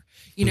better,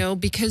 you know,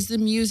 because the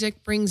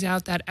music brings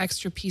out that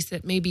extra piece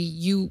that maybe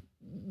you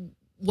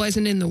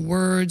wasn't in the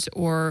words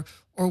or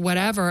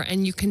whatever.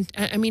 And you can,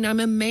 I mean, I'm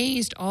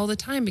amazed all the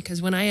time,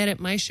 because when I edit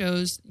my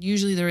shows,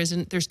 usually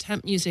there's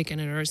temp music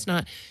in it, or it's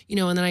not, you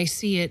know, and then I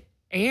see it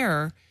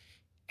air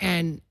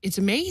and it's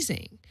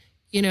amazing,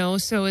 you know?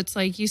 So it's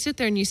like, you sit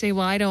there and you say,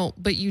 well, I don't,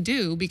 but you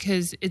do,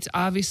 because it's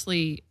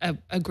obviously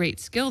a great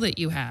skill that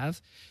you have,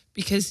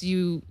 because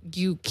you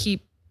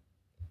keep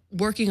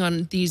working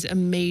on these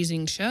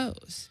amazing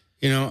shows.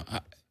 You know,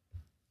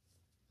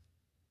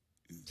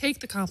 Take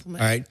the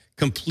compliment. all right,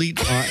 complete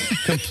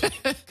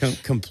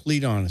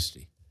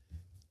honesty.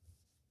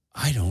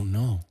 I don't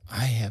know.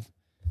 I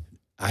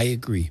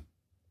agree.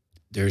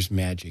 There's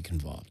magic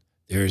involved.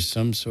 There is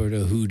some sort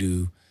of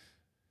hoodoo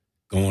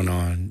going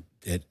on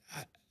that,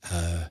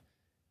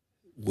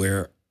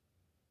 where,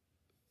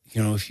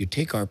 you know, if you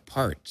take our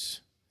parts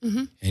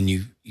and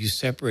you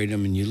separate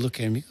them and you look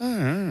at them, you go,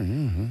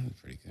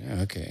 that's pretty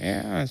good. Okay,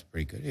 yeah, that's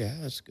pretty good. Yeah,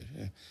 that's good.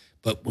 Yeah.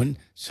 But when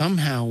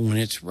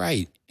it's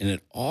right and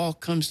it all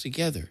comes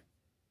together,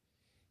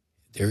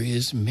 there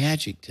is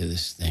magic to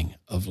this thing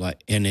of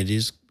like, and it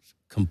is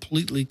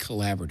completely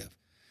collaborative.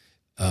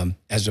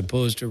 as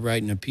opposed to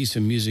writing a piece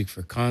of music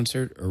for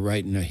concert or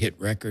writing a hit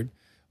record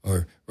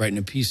or writing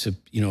a piece of,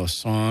 a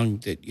song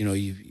that,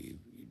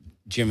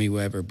 Jimmy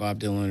Webb or Bob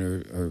Dylan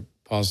or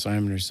Paul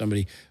Simon or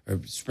somebody, or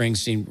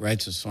Springsteen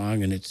writes a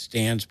song and it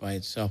stands by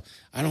itself.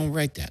 I don't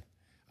write that.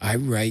 I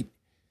write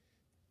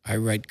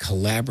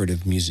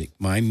collaborative music.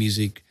 My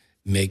music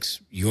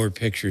makes your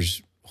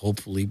pictures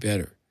hopefully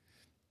better.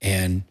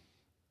 And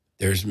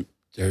there's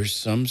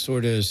some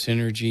sort of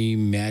synergy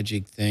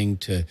magic thing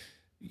to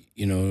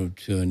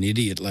an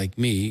idiot like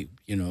me,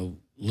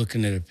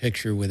 looking at a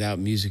picture without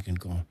music and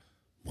going,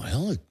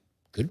 well, it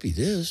could be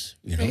this,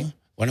 Right.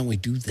 Why don't we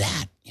do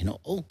that?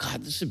 Oh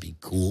God, this would be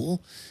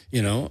cool,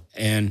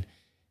 and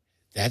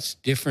that's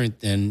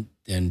different than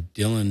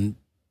Dylan,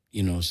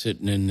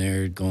 sitting in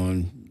there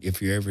going,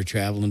 if you're ever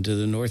traveling to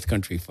the North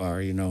Country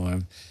far,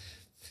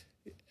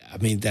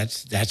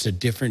 that's a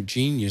different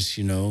genius,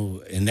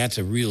 and that's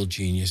a real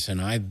genius, and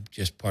I'm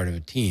just part of a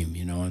team,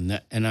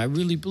 and I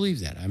really believe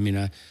that. I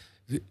mean,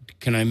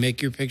 can I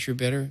make your picture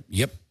better?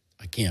 Yep,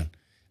 I can.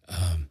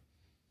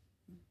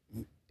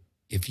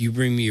 If you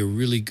bring me a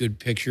really good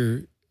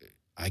picture,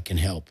 I can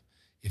help.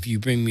 If you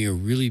bring me a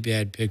really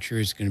bad picture,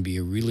 it's going to be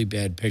a really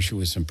bad picture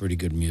with some pretty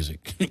good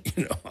music.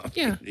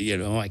 Yeah.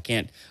 I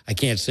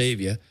can't save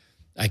you.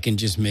 I can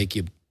just make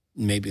you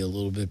maybe a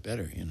little bit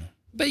better,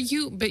 But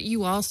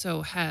you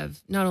also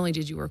have, not only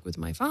did you work with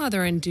my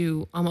father and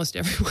do almost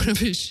every one of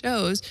his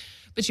shows,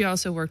 but you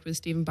also worked with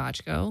Stephen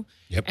Bochco.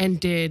 Yep. And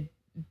did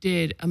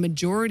a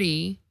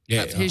majority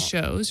of his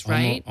shows,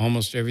 right?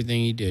 Almost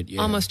everything he did.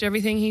 Yeah. Almost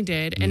everything he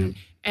did.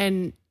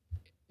 And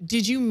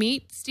did you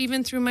meet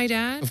Stephen through my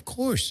dad? Of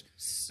course.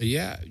 So,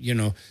 yeah,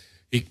 your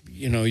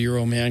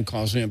old man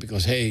calls me up and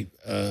goes, hey,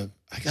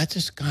 I got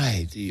this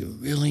guy, the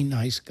really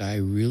nice guy,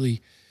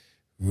 really,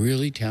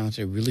 really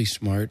talented, really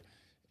smart,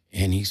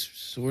 and he's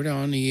sort of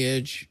on the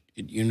edge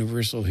at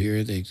Universal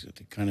here. They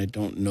kind of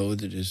don't know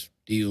that his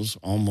deal's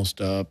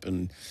almost up,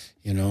 and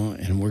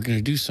we're going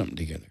to do something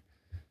together.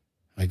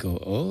 I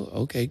go, oh,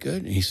 okay,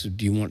 good. And he said,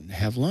 do you want to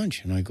have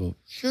lunch? And I go,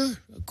 sure,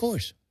 of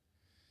course.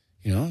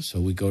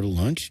 So we go to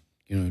lunch,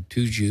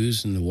 two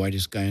Jews and the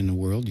whitest guy in the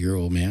world, your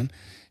old man.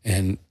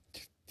 And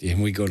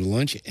we go to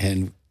lunch,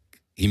 and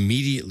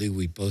immediately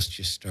we both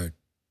just start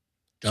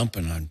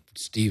dumping on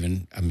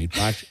Stephen.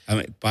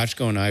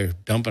 Bochco and I are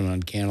dumping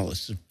on Cannell.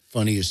 It's the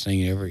funniest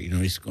thing ever.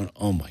 He's going,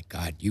 oh, my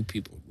God, you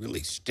people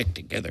really stick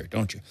together,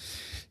 don't you?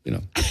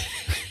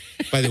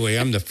 By the way,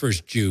 I'm the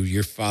first Jew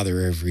your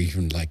father ever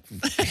even,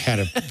 had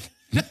a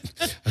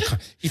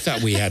he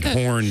thought we had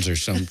horns or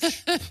something,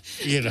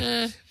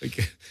 Yeah.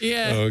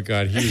 Oh,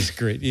 God, he's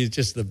great. He's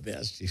just the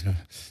best,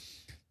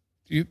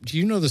 Do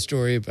you know the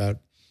story about,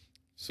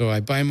 so I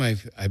buy my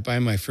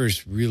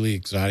first really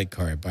exotic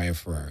car. I buy a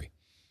Ferrari.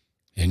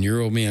 And your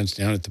old man's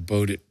down at the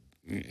boat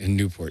in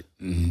Newport.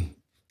 And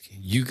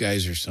you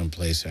guys are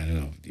someplace, I don't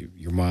know,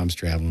 your mom's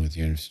traveling with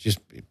you. And it's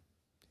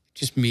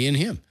just me and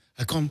him.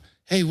 I call him,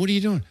 hey, what are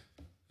you doing?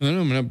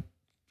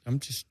 I'm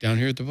just down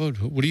here at the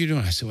boat. What are you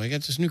doing? I said, well, I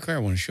got this new car I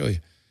want to show you.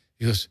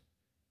 He goes,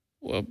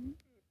 well,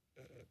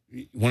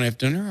 you want to have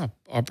dinner?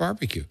 I'll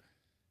barbecue.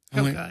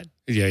 I went, God.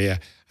 Yeah.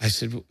 I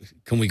said, well,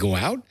 can we go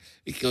out?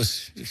 He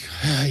goes,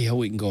 yeah,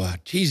 we can go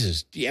out.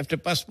 Jesus, do you have to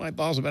bust my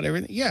balls about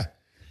everything? Yeah.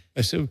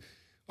 I said,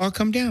 I'll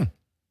come down.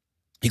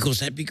 He goes,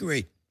 that'd be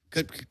great.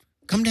 Good.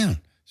 Come down.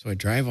 So I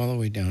drive all the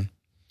way down.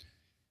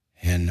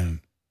 And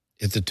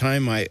at the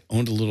time, I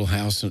owned a little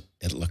house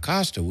at La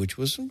Costa, which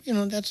was,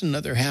 that's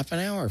another half an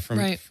hour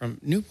from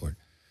Newport.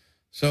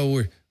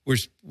 So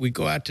we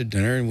go out to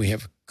dinner and we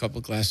have a couple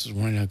of glasses of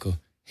wine. And I go,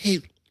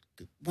 hey,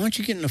 why don't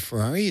you get in a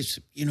Ferrari? It's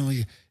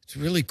it's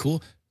really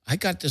cool. I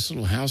got this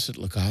little house at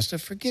La Costa.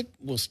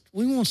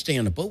 We won't stay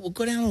on the boat. We'll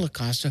go down to La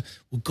Costa.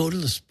 We'll go to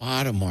the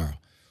spa tomorrow.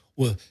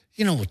 We'll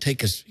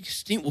take a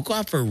steam. We'll go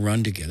out for a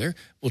run together.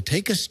 We'll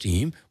take a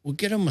steam. We'll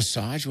get a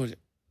massage.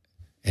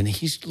 And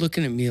he's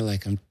looking at me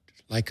like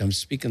I'm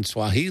speaking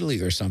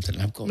Swahili or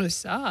something. I'm going,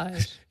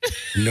 massage.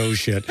 No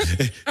shit.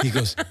 He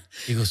goes,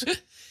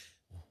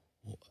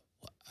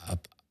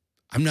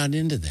 I'm not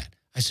into that.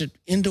 I said,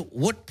 into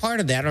what part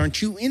of that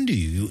aren't you into,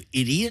 you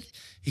idiot?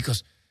 He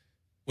goes,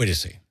 wait a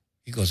second.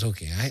 He goes,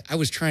 okay, I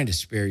was trying to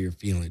spare your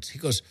feelings. He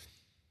goes,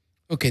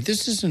 okay,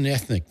 this is an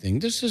ethnic thing.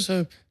 This is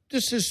a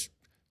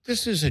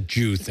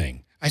Jew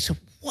thing. I said,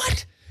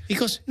 what? He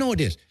goes, no,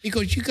 it is. He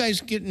goes, you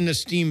guys get in a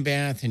steam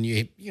bath and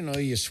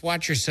you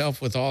swat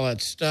yourself with all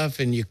that stuff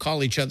and you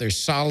call each other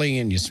Solly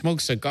and you smoke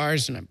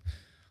cigars. And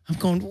I'm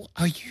going,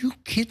 are you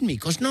kidding me? He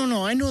goes,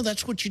 no, I know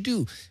that's what you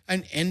do.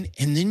 And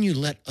then you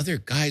let other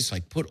guys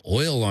put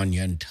oil on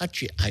you and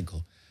touch you. I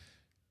go,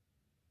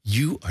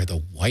 you are the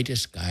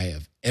whitest guy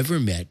I've ever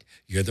met.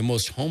 You're the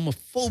most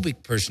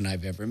homophobic person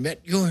I've ever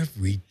met. You're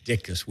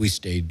ridiculous. We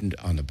stayed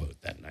on the boat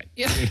that night.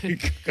 Yeah.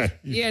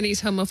 Yeah, and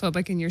he's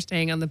homophobic and you're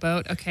staying on the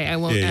boat. Okay, I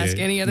won't ask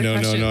any other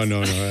questions.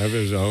 No.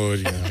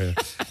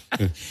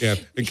 Yeah.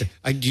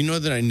 Do you know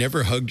that I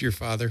never hugged your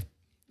father?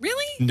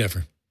 Really?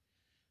 Never.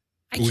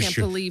 I can't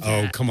believe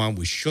that. Oh, come on.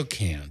 We shook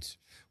hands.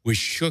 we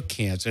shook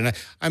hands. And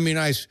I mean,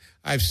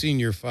 I've seen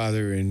your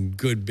father in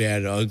good,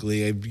 bad,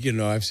 ugly.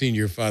 I've seen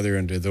your father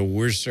under the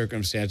worst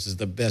circumstances,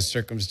 the best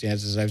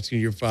circumstances. I've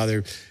seen your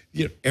father,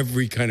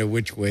 every kind of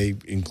which way,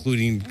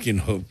 including,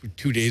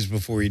 2 days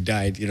before he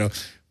died,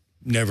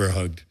 never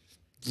hugged.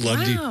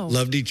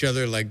 Loved each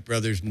other like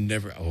brothers.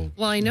 Never. Oh,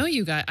 well, I know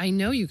you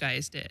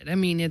guys did. I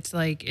mean, it's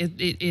like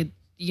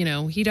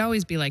he'd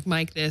always be like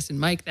Mike this and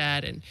Mike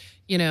that, and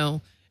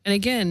and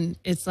again,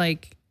 it's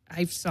like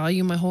I saw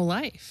you my whole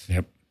life.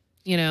 Yep.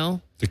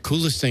 The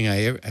coolest thing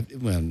I ever,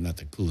 well, not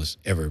the coolest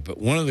ever, but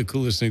one of the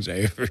coolest things I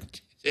ever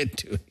did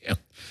to him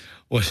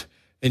was,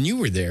 and you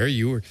were there.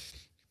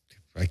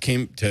 I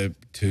came to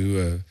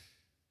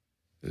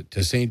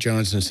St.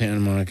 John's in Santa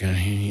Monica.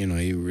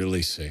 You were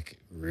really sick.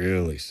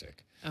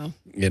 Oh.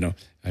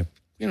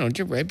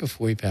 Just right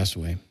before he passed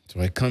away. So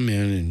I come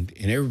in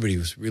and everybody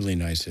was really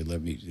nice.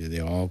 They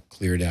all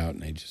cleared out,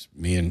 and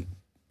me and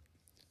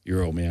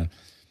your old man,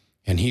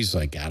 and he's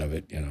like out of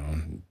it,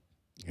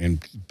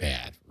 and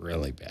bad,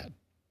 really bad.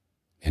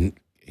 And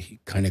he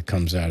kind of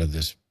comes out of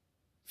this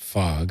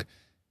fog,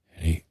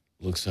 and he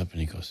looks up and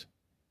he goes,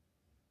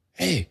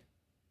 "Hey."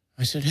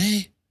 I said,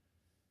 "Hey."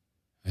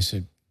 I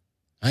said,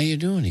 "How you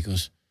doing?" He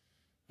goes,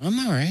 "I'm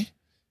all right."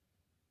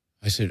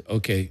 I said,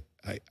 "Okay,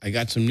 I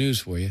got some news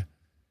for you."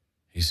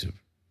 He said,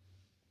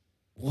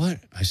 "What?"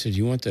 I said,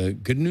 "You want the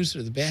good news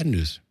or the bad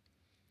news?"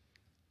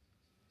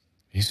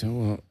 He said,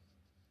 "Well,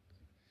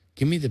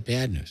 give me the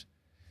bad news."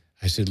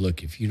 I said,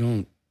 "Look, if you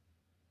don't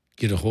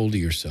get a hold of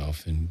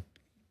yourself and,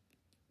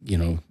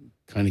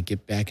 kind of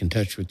get back in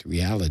touch with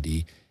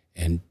reality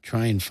and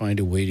try and find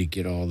a way to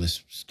get all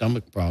this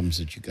stomach problems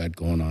that you got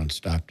going on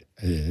stopped,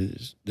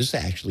 this is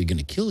actually going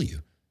to kill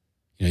you.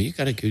 You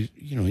got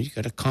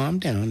to calm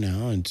down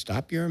now and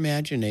stop your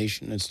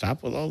imagination and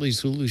stop with all these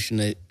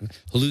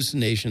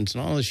hallucinations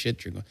and all this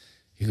shit you're going."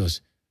 He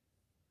goes,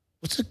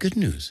 "What's the good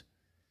news?"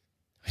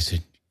 I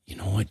said, "You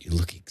know what? You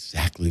look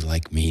exactly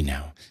like me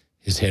now."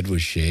 His head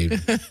was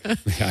shaved.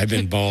 I've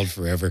been bald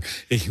forever.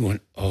 And he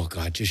went, "Oh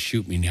God, just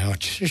shoot me now.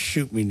 Just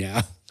shoot me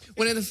now."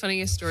 One of the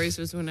funniest stories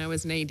was when I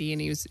was an AD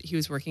and he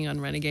was working on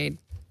Renegade.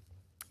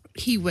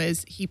 He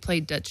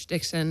played Dutch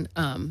Dixon.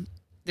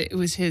 It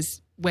was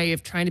his way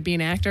of trying to be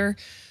an actor,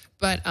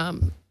 but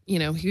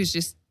he was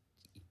just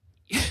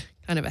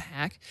kind of a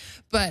hack.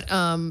 But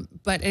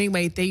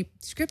anyway, they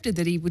scripted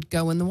that he would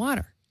go in the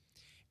water,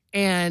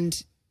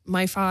 and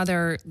my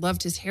father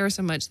loved his hair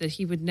so much that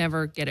he would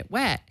never get it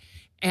wet,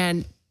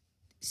 and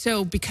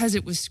so because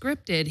it was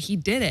scripted, he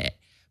did it.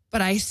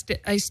 But I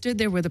stood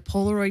there with a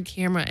Polaroid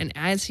camera, and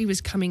as he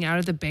was coming out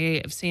of the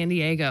Bay of San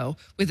Diego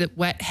with a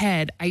wet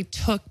head, I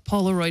took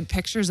Polaroid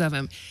pictures of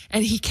him,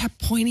 and he kept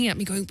pointing at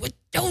me, going, "What?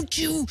 Don't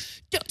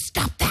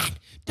stop that!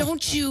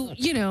 Don't you?"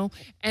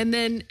 And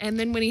then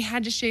when he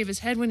had to shave his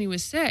head when he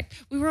was sick,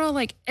 we were all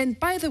like, and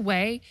by the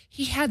way,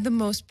 he had the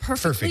most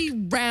perfectly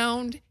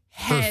round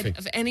head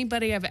of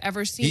anybody I've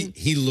ever seen.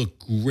 He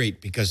looked great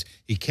because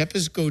he kept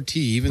his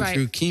goatee even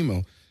through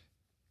chemo.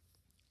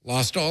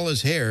 Lost all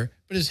his hair,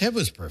 but his head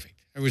was perfect.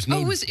 There was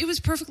no. It was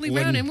perfectly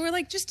round, and we were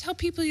like, just tell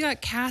people you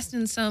got cast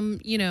in some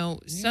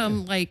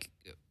like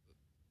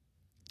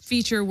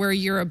feature where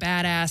you're a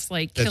badass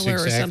like killer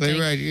or something. That's exactly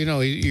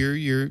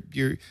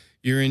right.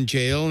 You're in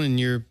jail and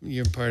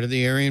you're part of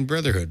the Aryan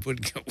Brotherhood.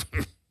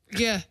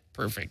 Yeah.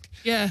 Perfect.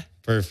 Yeah.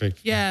 Perfect.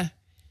 Yeah.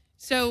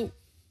 So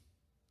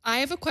I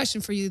have a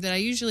question for you that I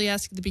usually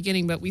ask at the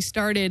beginning, but we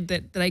started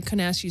that I couldn't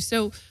ask you.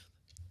 So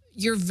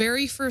your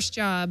very first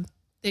job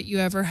that you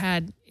ever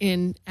had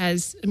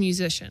as a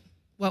musician,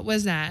 what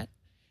was that?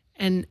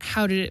 And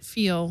how did it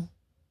feel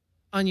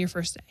on your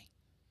first day?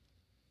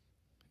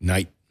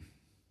 Night.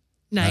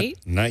 Night?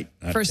 Not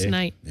first day.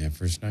 Night. Yeah,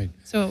 first night.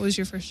 So what was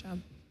your first job?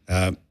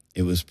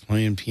 It was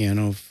playing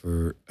piano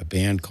for a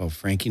band called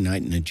Frankie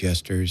Knight and the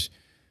Jesters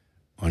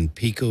on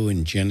Pico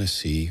in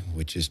Genesee,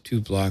 which is 2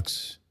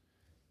 blocks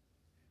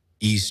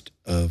east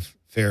of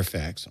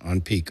Fairfax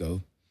on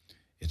Pico.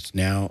 It's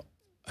now,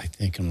 I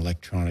think, an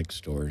electronics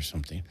store or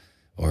something,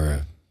 or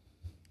a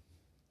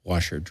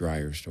washer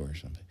dryer store or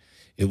something.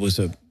 It was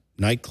a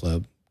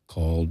nightclub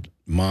called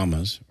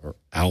Mama's or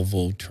Al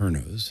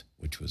Volturno's,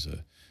 which was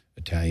a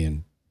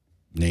Italian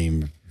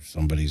name for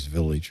somebody's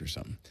village or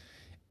something.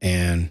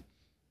 And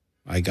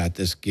I got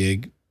this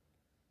gig.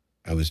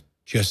 I was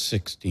just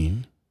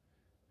 16.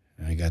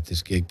 And I got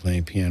this gig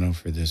playing piano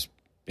for this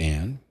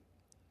band.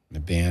 The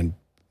band,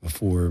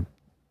 before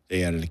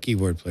they added a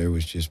keyboard player,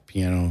 was just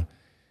piano,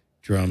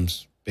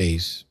 drums,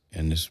 bass,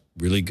 and this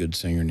really good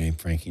singer named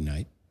Frankie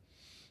Knight.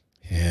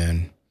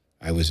 And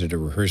I was at a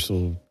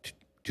rehearsal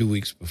 2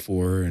 weeks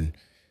before, and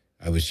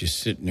I was just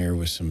sitting there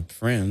with some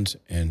friends,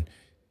 and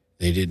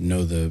they didn't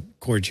know the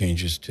chord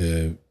changes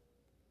to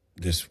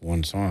this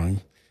one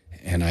song,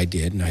 and I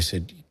did. And I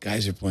said, "You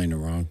guys are playing the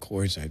wrong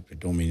chords. I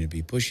don't mean to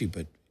be pushy,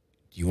 but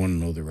do you want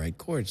to know the right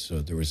chords?"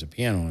 So there was a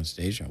piano on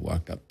stage. I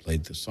walked up,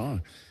 played the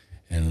song,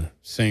 and the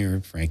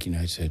singer, Frankie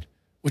Knight, said,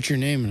 "What's your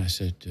name?" And I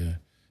said,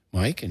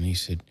 "Mike." And he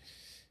said,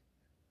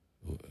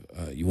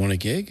 "You want a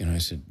gig?" And I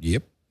said,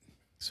 "Yep."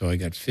 So I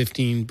got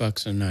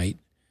 $15 a night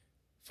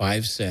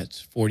 5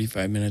 sets,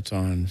 45 minutes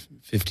on,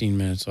 15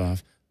 minutes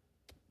off,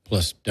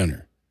 plus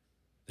dinner.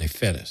 They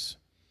fed us.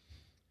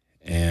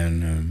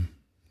 And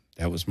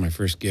that was my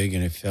first gig,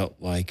 and it felt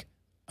like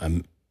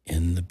I'm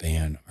in the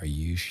band. Are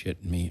you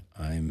shitting me?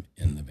 I'm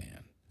in the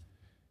band.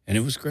 And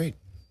it was great.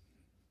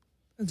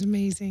 That's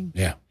amazing.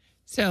 Yeah.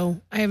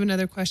 So I have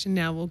another question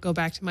now. We'll go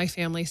back to my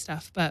family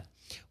stuff. But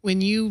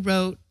when you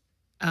wrote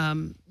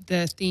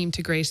the theme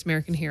to Greatest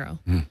American Hero,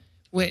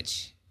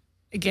 which,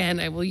 again,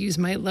 I will use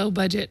my low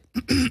budget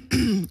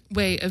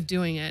way of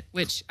doing it,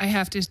 which I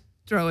have to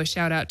throw a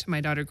shout out to my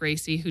daughter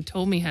Gracie, who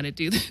told me how to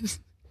do this.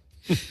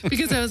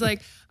 Because I was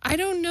like, I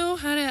don't know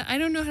how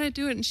to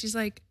do it. And she's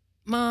like,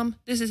 Mom,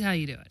 this is how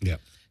you do it. Yeah.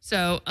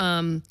 So,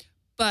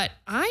 but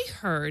I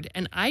heard,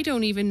 and I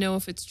don't even know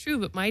if it's true,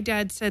 but my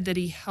dad said that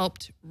he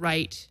helped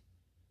write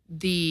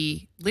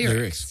the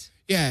lyrics.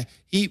 Yeah,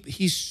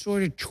 he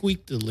sort of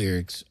tweaked the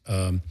lyrics.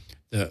 A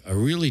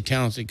really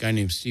talented guy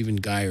named Stephen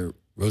Geyer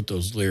wrote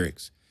those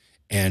lyrics,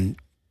 and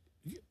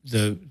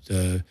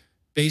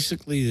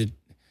basically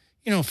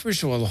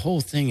first of all, the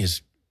whole thing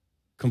is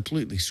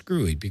completely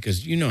screwy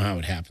because you know how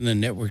it happened. The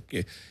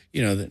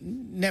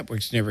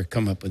networks never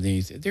come up with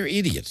anything. They're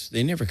idiots.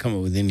 They never come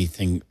up with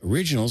anything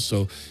original.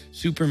 So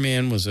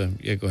Superman was go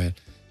ahead.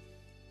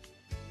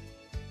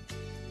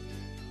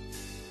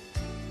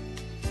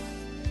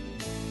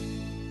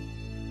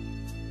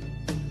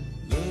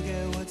 Look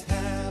at what's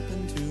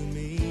happened to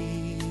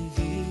me.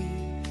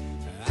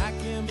 I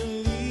can't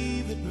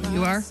believe it myself.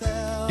 You are?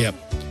 Yep.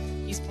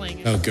 He's playing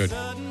it. Oh, good.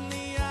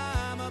 Suddenly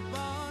I'm up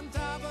on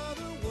top of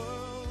the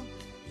world.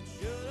 It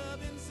should have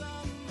been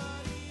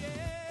somebody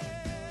else.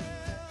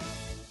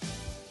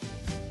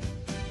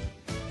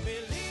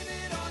 Believe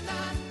it or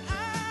not,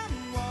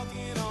 I'm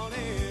walking on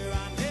air.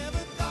 I never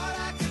thought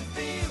I could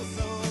feel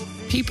so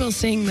free. People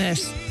sing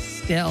this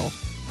still.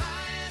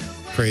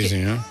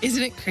 Crazy, huh?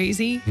 Isn't it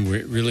crazy?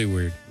 Really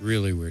weird.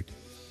 Really weird.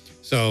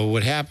 So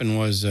what happened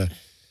was, the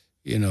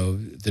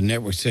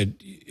network said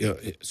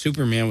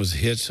Superman was a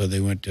hit, so they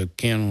went to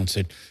Cannell and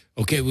said,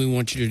 okay, we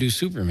want you to do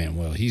Superman.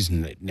 Well, he's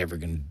never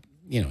going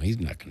to, he's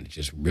not going to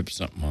just rip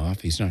something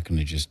off. He's not going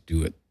to just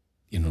do it,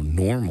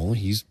 normal.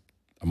 He's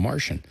a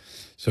Martian.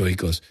 So he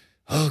goes,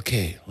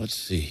 okay, let's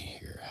see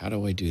here. How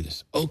do I do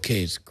this?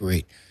 Okay, it's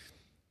great.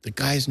 The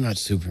guy's not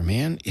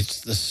Superman. It's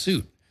the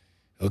suit.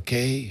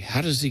 Okay, how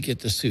does he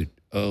get the suit?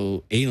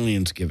 Oh,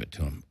 aliens give it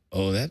to him.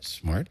 Oh, that's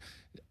smart.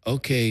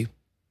 Okay,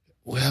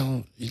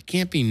 well, it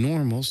can't be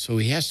normal, so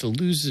he has to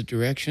lose the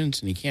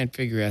directions, and he can't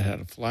figure out how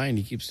to fly, and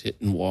he keeps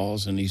hitting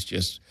walls, and he's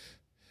just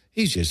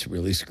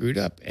really screwed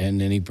up. And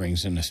then he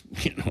brings in a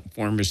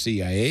former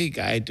CIA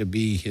guy to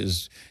be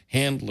his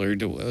handler,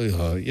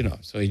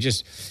 so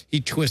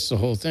he twists the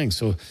whole thing.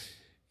 So,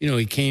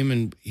 he came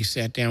and he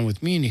sat down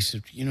with me, and he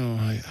said,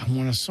 I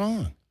want a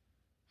song.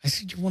 I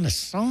said, you want a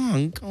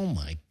song? Oh,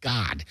 my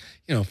God.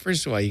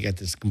 First of all, you got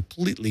this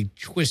completely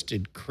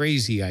twisted,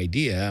 crazy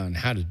idea on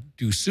how to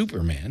do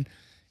Superman,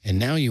 and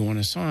now you want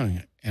a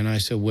song. And I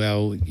said,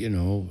 well,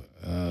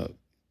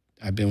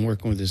 I've been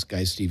working with this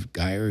guy, Steve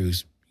Geyer,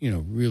 who's,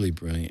 really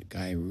brilliant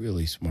guy,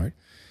 really smart.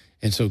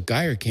 And so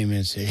Geyer came in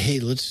and said, hey,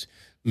 let's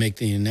make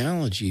the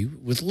analogy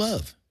with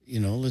love.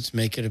 Let's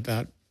make it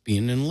about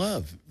being in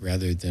love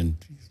rather than...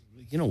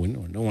 we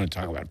don't want to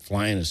talk about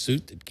flying a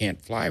suit that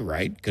can't fly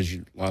right because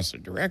you lost the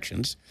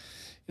directions.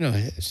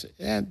 It's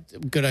a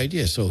good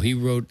idea. So he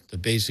wrote the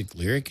basic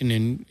lyric, and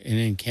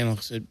then Cannell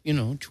said,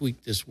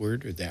 tweak this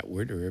word or that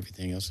word or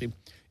everything else.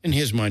 In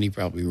his mind, he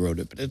probably wrote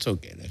it, but it's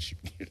okay.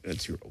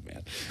 That's your old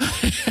man.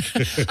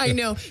 I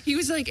know. He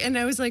was like, and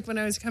I was like, when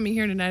I was coming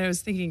here tonight, I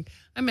was thinking,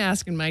 I'm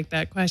asking Mike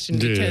that question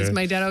because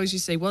my dad always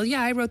used to say, well,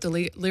 yeah, I wrote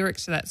the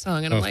lyrics to that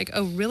song. And I'm like,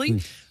 oh,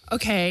 really?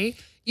 Okay.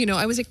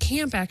 I was at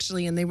camp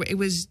actually, and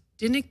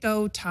didn't it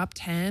go top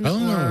 10? Oh,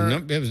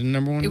 no, it was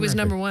number one. It was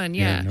number one,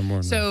 yeah. Number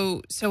one.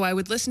 So I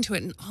would listen to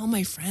it, and all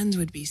my friends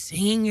would be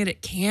singing it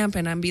at camp,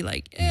 and I'd be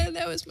like, yeah,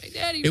 that was my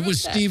daddy. It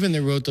was Stephen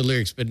that wrote the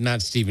lyrics, but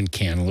not Stephen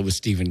Cannell. It was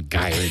Stephen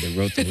Geyer that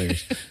wrote the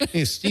lyrics.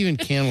 Stephen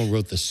Cannell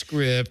wrote the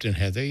script and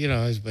had the,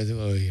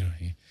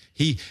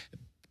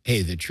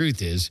 hey, the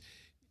truth is,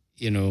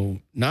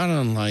 not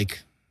unlike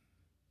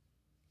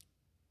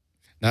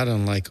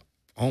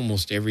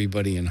almost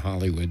everybody in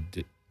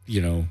Hollywood,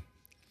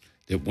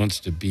 that wants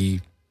to be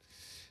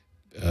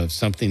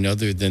something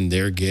other than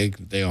their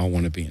gig, they all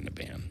want to be in a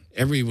band.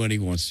 Everybody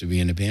wants to be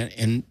in a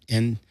band.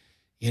 And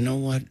you know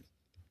what?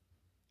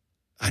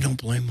 I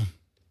don't blame them.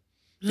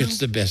 No. It's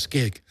the best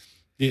gig.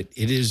 It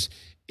is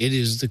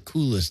the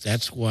coolest.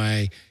 That's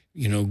why,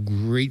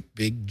 great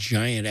big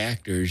giant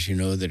actors,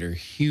 that are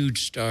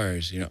huge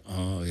stars,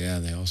 oh yeah,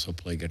 they also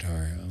play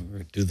guitar.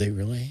 Do they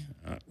really?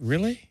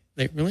 Really?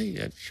 They really?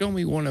 Show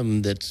me one of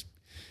them that's,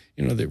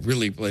 that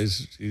really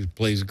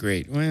plays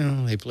great.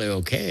 Well, they play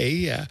okay,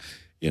 yeah,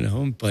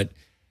 but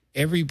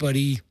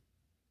everybody,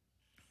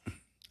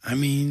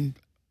 in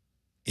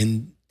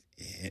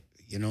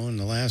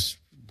the last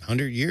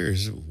 100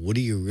 years, what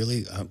do you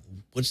really,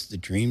 what's the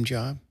dream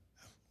job?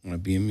 I want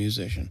to be a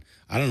musician.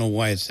 I don't know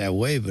why it's that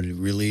way, but it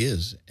really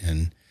is.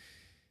 And,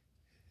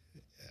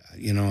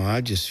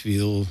 I just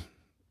feel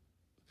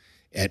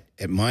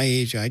at my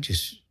age, I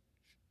just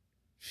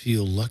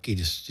feel lucky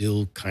to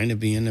still kind of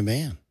be in the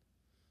band.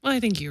 Well, I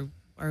think you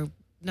are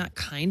not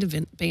kind of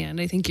in the band.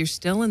 I think you're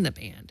still in the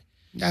band.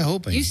 I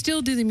hope You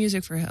still do the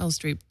music for Hell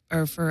Street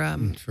or for Law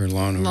and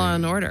Order. Law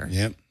and Order.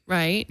 Yep.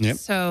 Right? Yep.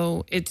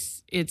 So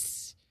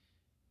it's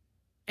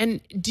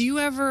and do you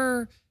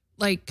ever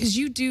because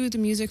you do the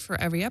music for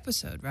every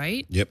episode,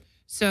 right? Yep.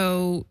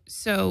 So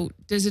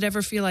does it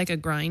ever feel like a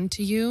grind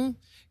to you?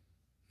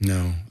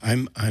 No,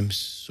 I'm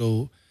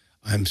so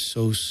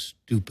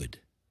stupid.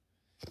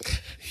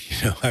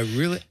 I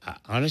really,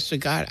 honest to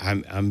God,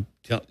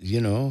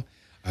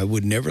 I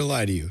would never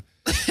lie to you.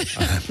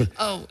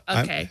 Oh,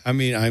 okay.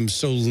 I'm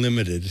so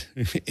limited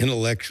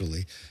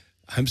intellectually.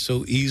 I'm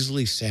so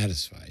easily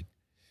satisfied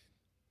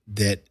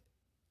that,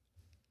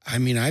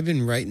 I've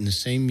been writing the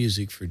same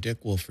music for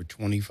Dick Wolf for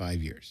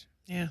 25 years.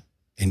 Yeah.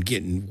 And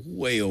getting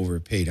way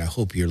overpaid. I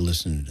hope you're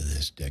listening to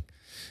this, Dick.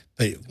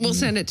 But we'll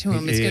send it to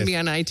him. It's going to be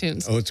on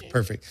iTunes. Oh, it's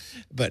perfect.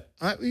 But,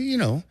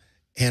 and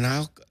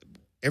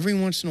every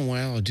once in a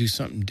while, I'll do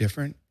something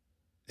different.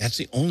 That's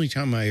the only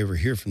time I ever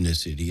hear from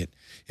this idiot.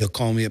 He'll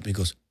call me up and he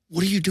goes,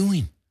 "What are you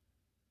doing?"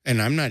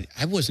 And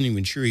I wasn't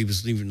even sure he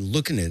was even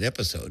looking at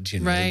episodes,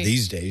 right.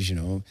 These days,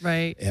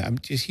 Right.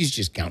 He's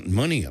just counting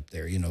money up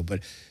there,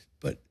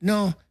 but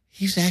no,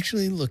 he's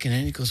actually looking at it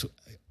and he goes,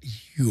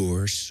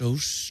 "You're so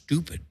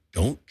stupid.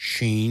 Don't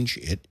change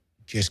it.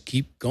 Just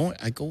keep going."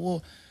 I go,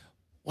 "Well,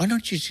 why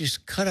don't you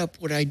just cut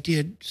up what I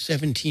did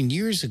 17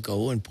 years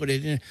ago and put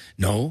it in?"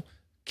 "No,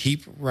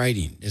 keep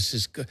writing. This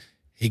is good."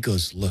 He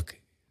goes, "Look,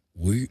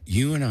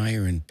 you and I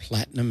are in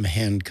platinum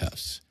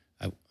handcuffs."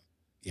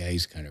 Yeah,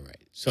 he's kind of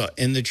right. So,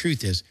 and the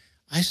truth is,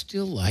 I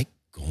still like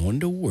going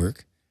to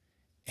work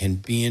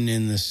and being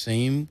in the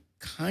same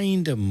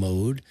kind of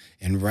mode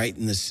and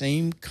writing the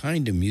same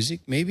kind of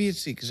music. Maybe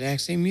it's the exact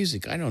same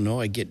music. I don't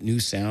know. I get new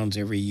sounds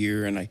every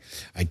year and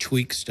I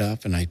tweak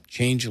stuff and I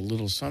change a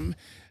little something.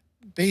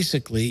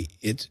 Basically,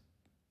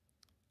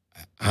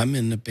 I'm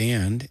in the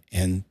band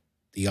and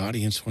the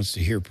audience wants to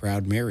hear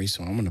Proud Mary,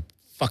 so I'm going to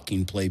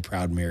fucking play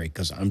Proud Mary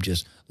because I'm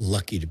just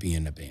lucky to be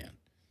in the band.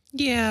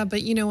 Yeah,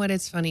 but you know what?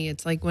 It's funny.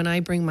 It's like when I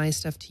bring my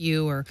stuff to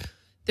you, or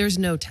there's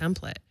no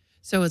template.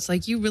 So it's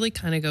like you really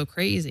kind of go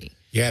crazy.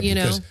 Yeah,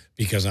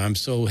 because I'm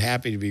so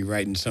happy to be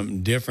writing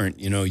something different.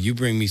 You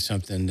bring me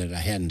something that I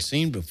hadn't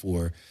seen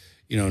before.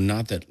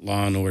 Not that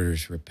Law and Order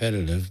is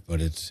repetitive, but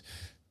it's,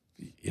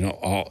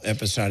 all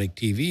episodic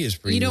TV is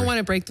pretty. You don't want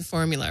to break the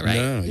formula,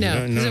 right?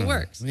 No, because it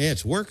works. Yeah,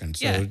 it's working.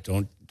 So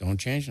don't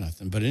change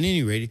nothing. But at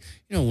any rate,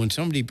 when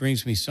somebody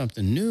brings me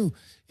something new,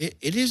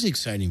 it is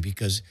exciting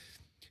because,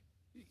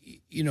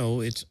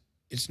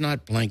 it's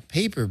not blank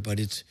paper, but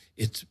it's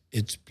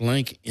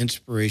blank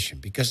inspiration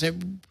because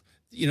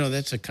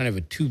that's a kind of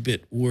a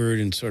 2-bit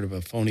word and sort of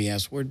a phony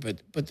ass word.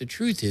 But the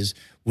truth is,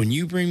 when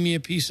you bring me a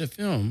piece of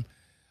film,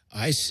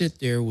 I sit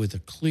there with a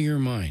clear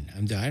mind.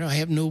 I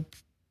have no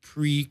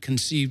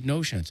preconceived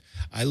notions.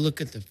 I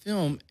look at the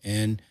film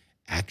and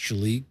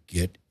actually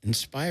get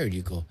inspired.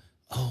 You go,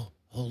 oh,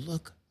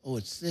 look,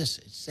 it's this,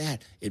 it's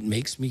that. It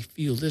makes me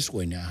feel this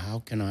way.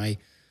 Now,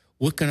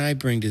 what can I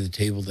bring to the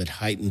table that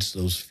heightens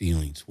those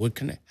feelings?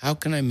 How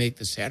can I make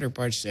the sadder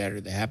parts sadder,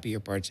 the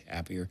happier parts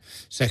happier,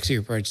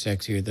 sexier parts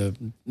sexier,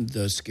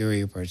 the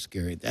scarier parts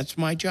scary? That's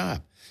my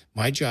job.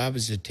 My job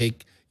is to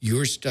take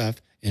your stuff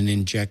and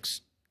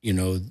inject,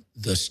 the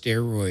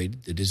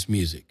steroid that is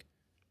music.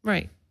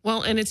 Right.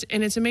 Well, and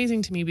it's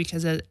amazing to me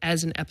because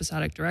as an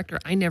episodic director,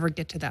 I never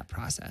get to that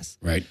process.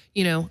 Right.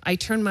 I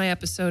turn my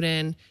episode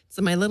in. It's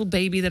my little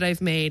baby that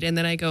I've made, and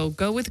then I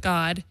go with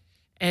God.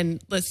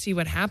 And let's see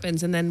what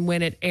happens. And then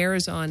when it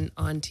airs on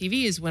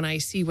TV is when I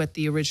see what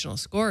the original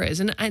score is.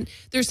 And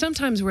there's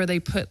sometimes where they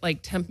put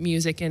like temp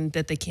music in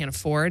that they can't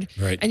afford.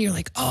 Right. And you're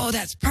like, oh,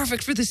 that's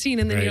perfect for the scene.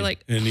 And then you're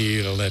like. And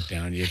you get a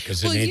letdown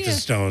because it ain't the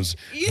Stones.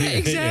 Yeah,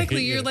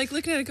 exactly. You're like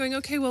looking at it going,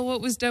 okay, well,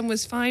 what was done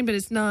was fine, but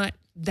it's not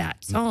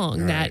that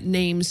song, that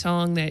name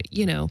song that,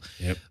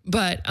 Yep.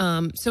 But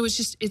so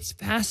it's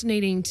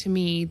fascinating to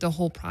me, the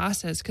whole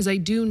process, because I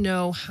do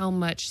know how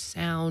much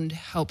sound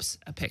helps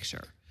a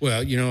picture.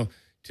 Well,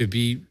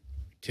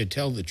 to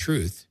tell the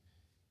truth,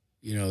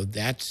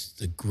 that's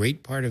the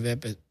great part of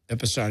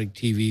episodic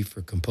TV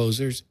for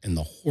composers and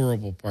the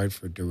horrible part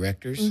for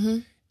directors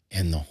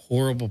and the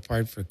horrible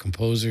part for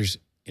composers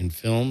in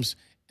films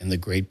and the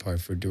great part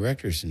for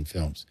directors in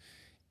films.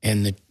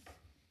 And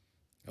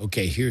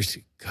here's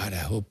God,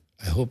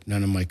 I hope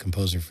none of my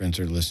composer friends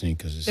are listening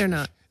because they're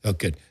not. Oh,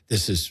 good.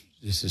 This is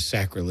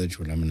sacrilege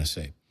what I'm going to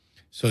say.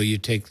 So you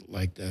take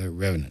like the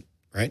Revenant,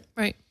 right?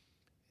 Right.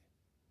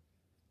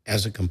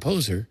 As a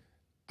composer,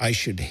 I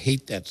should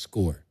hate that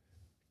score.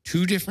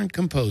 2 different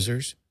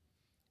composers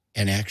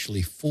and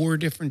actually 4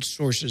 different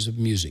sources of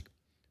music,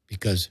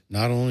 because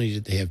not only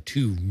did they have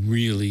 2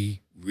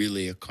 really,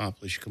 really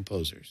accomplished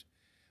composers,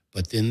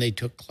 but then they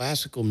took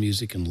classical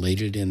music and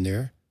laid it in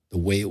there the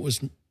way it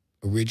was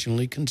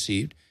originally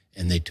conceived,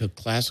 and they took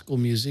classical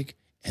music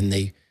and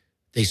they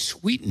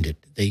sweetened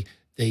it. They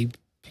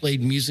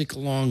played music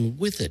along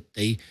with it.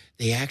 They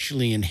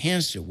actually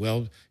enhanced it.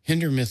 Well,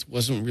 Hindermith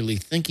wasn't really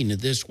thinking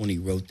of this when he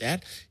wrote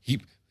that. He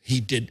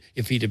did.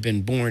 If he'd have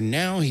been born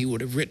now, he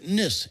would have written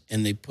this,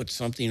 and they put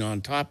something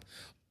on top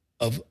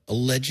of a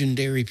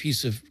legendary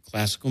piece of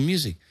classical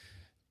music.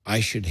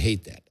 I should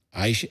hate that.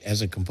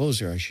 As a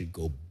composer, I should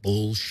go,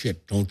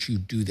 bullshit, don't you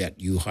do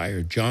that. You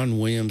hire John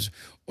Williams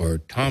or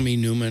Tommy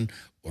Newman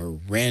or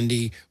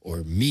Randy or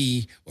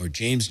me or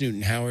James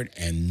Newton Howard,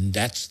 and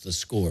that's the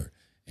score.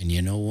 And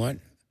you know what?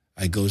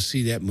 I go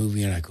see that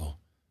movie and I go,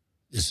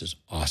 this is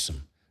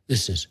awesome.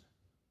 This is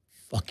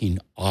fucking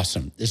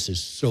awesome. This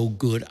is so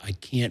good. I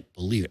can't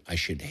believe it. I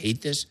should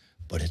hate this,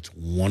 but it's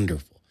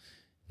wonderful.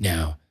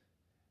 Now,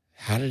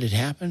 how did it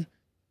happen?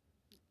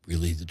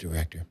 Really, the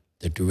director.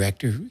 The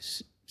director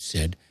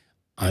said,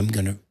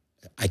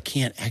 I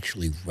can't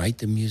actually write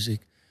the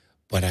music,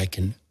 but I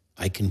can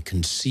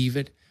conceive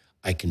it,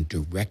 I can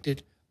direct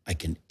it, I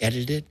can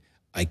edit it,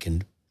 I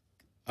can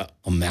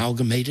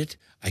amalgamate it,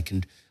 I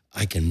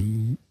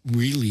can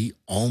really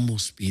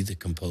almost be the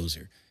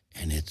composer,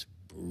 and it's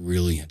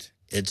brilliant.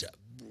 It's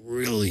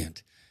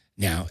brilliant.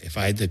 Now, if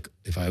I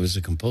was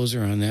a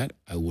composer on that,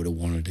 I would have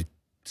wanted to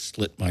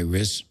slit my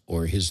wrists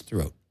or his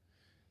throat.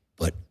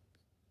 But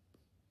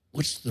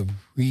what's the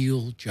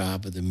real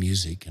job of the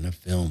music in a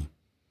film?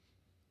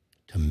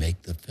 To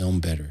make the film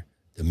better.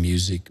 The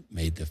music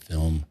made the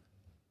film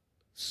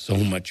so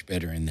much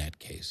better in that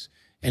case.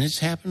 And it's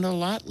happened a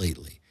lot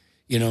lately.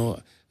 You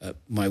know,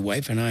 my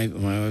wife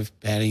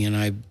Patty and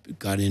I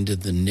got into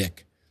The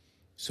Knick.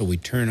 So we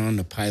turn on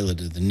the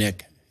pilot of The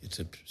Knick. It's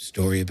a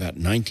story about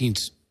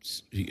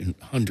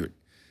 1900,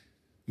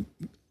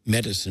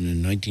 medicine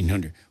in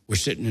 1900. We're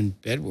sitting in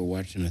bed, we're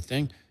watching a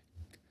thing.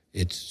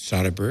 It's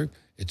Soderbergh.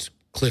 It's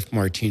Cliff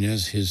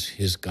Martinez,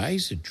 his guy.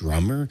 He's a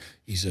drummer.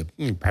 He's a,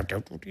 he's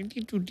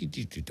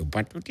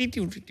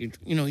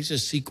a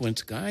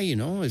sequence guy,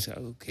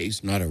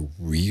 He's not a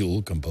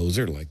real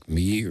composer like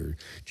me or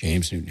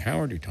James Newton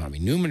Howard or Tommy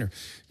Newman or,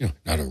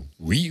 not a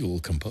real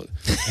composer.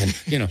 And,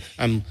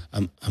 I'm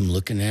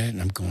looking at it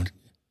and I'm going,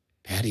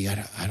 Patty,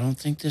 I don't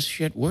think this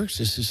shit works.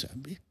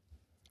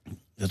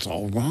 That's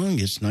all wrong.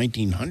 It's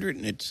 1900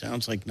 and it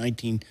sounds like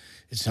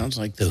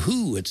The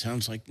Who. It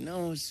sounds like,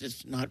 no,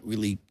 it's not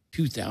really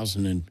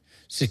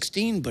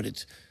 2016, but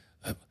it's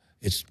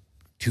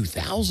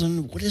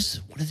 2000. What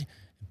is it?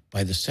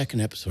 By the second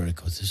episode, I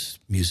go, this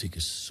music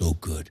is so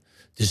good.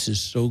 This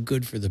is so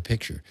good for the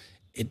picture.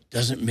 It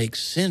doesn't make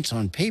sense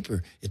on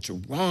paper. It's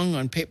wrong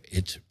on paper.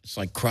 It's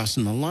like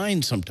crossing the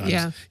line sometimes.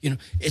 Yeah.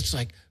 It's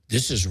like,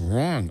 this is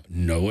wrong.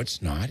 No,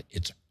 it's not.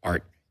 It's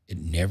art. It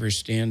never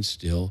stands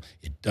still.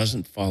 It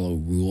doesn't follow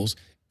rules.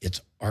 It's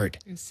art.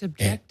 It's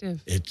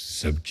subjective. And it's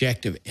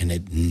subjective, and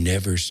it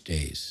never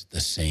stays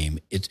the same.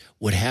 It's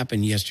what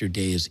happened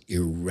yesterday is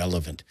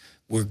irrelevant.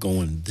 We're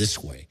going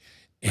this way.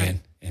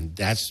 And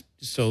that's,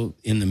 so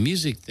in the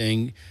music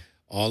thing,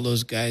 all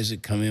those guys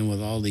that come in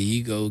with all the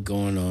ego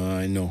going, oh,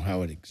 I know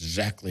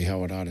exactly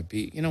how it ought to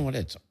be. You know what?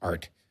 It's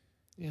art.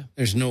 Yeah.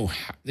 There's no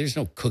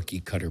cookie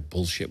cutter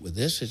bullshit with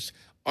this. It's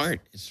art.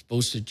 It's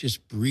supposed to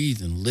just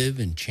breathe and live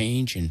and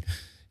change, and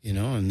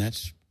and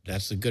that's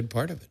the good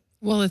part of it.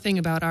 Well, the thing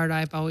about art,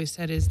 I've always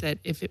said, is that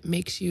if it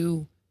makes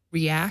you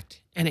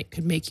react, and it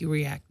could make you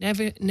react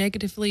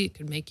negatively, it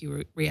could make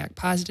you react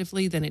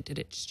positively, then it did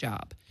its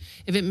job.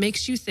 If it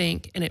makes you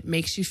think and it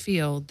makes you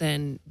feel,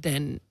 then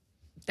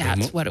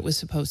that's what it was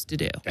supposed to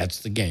do.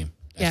 That's the game.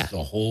 That's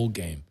the whole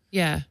game.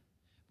 Yeah.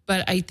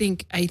 But I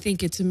think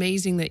it's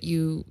amazing that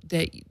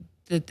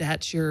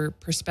that's your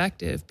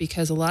perspective,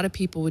 because a lot of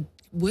people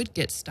would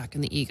get stuck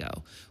in the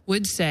ego,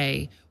 would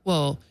say,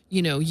 well,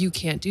 you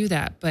can't do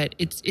that. But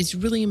it's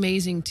really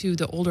amazing too,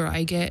 the older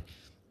I get,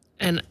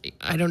 and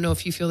I don't know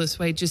if you feel this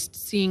way, just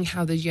seeing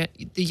how the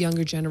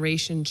younger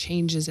generation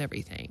changes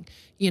everything,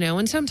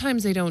 and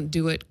sometimes they don't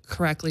do it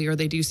correctly, or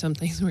they do some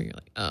things where you're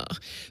like, oh,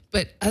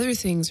 but other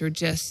things are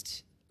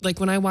just like,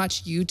 when I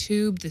watch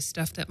YouTube, the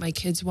stuff that my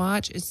kids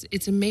watch,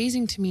 it's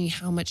amazing to me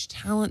how much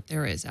talent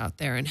there is out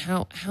there, and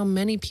how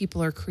many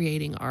people are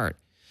creating art,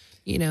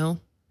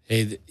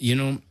 Hey,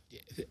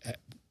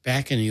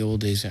 back in the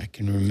old days, I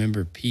can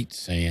remember Pete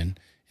saying,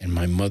 and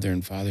my mother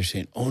and father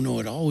saying, oh, no,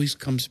 it always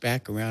comes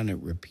back around. It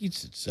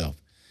repeats itself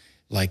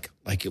like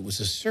it was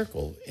a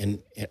circle.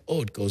 And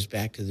it goes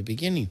back to the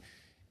beginning.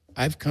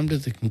 I've come to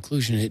the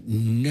conclusion it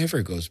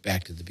never goes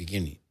back to the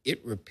beginning.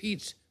 It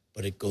repeats,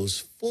 but it goes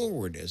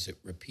forward as it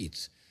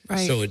repeats.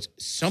 Right. So it's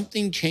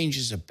something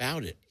changes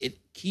about it. It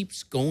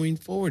keeps going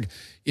forward.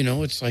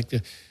 It's like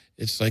the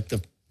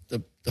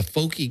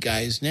folky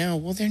guys now.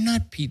 Well, they're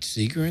not Pete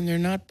Seeger, and they're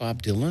not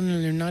Bob Dylan,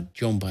 and they're not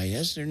Joan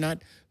Baez. They're not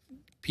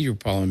Peter,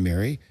 Paul, and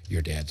Mary,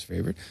 your dad's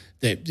favorite.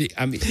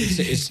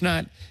 It's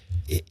not.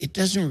 It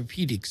doesn't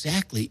repeat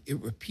exactly.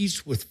 It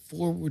repeats with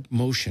forward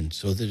motion,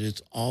 so that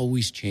it's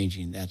always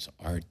changing. That's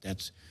art.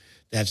 That's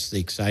the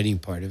exciting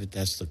part of it.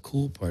 That's the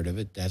cool part of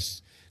it.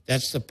 That's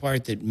the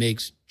part that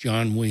makes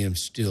John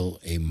Williams still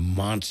a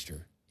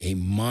monster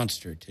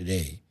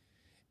today,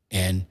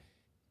 and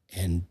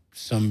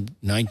some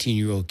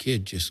 19-year-old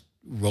kid just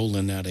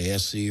rolling out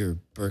of SC or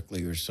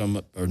Berkeley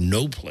or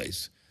no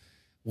place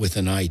with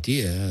an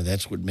idea.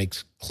 That's what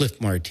makes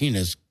Cliff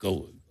Martinez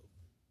go,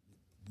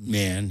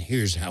 man,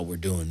 here's how we're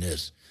doing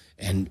this.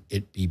 And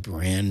it be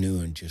brand new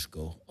and just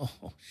go,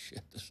 oh,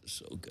 shit, this is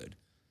so good.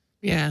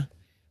 Yeah.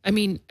 I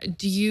mean, I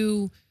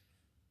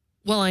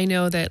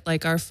know that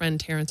like our friend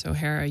Terrence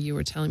O'Hara, you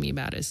were telling me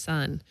about his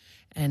son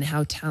and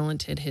how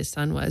talented his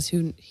son was,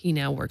 who he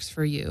now works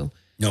for you.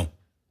 No.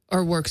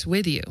 Or works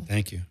with you.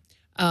 Thank you.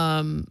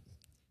 On,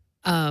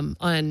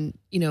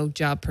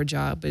 job per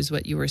job is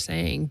what you were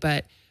saying.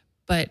 But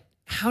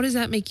how does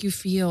that make you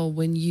feel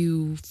when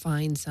you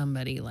find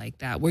somebody like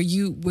that, where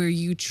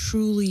you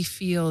truly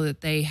feel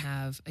that they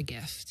have a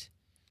gift?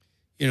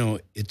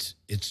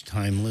 It's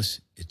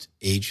timeless, it's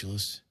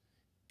ageless,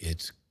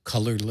 it's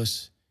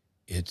colorless.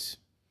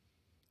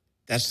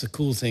 That's the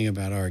cool thing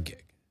about our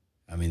gig.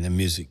 I mean, the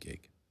music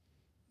gig.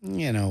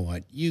 You know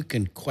what? You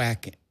can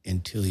quack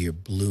until you're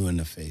blue in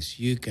the face.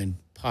 You can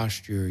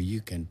posture,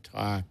 you can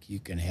talk, you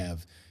can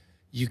have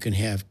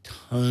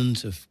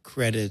tons of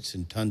credits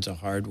and tons of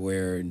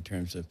hardware in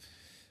terms of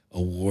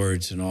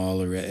awards and all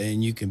the rest,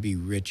 and you can be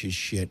rich as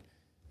shit.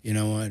 You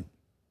know what?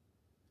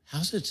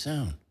 How's it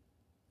sound?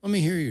 Let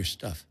me hear your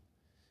stuff.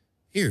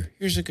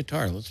 Here's a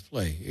guitar, let's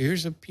play.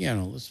 Here's a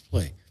piano, let's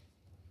play.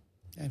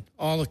 And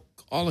all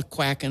the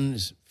quacking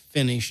is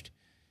finished.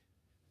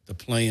 The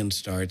playing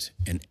starts,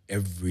 and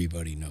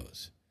everybody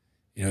knows.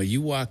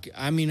 You walk.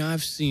 I mean,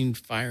 I've seen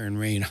Fire and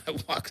Rain.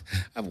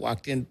 I've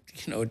walked in.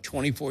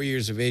 24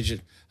 years of age.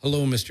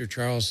 Hello, Mr.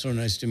 Charles. So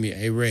nice to meet you.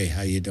 Hey, Ray,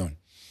 how you doing?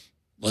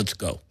 Let's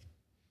go.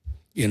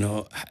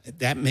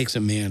 That makes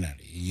a man out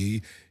of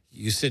you.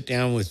 You sit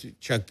down with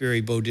Chuck Berry,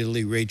 Bo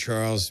Diddley, Ray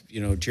Charles,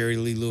 Jerry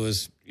Lee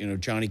Lewis,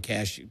 Johnny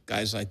Cash,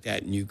 guys like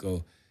that, and you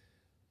go,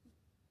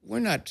 we're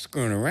not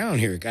screwing around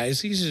here,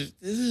 guys.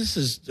 This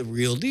is the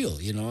real deal.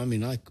 I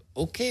mean, like,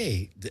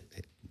 okay,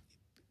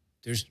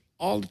 there's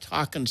all the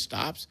talking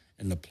stops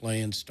and the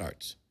playing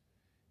starts.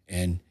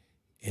 And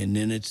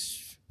then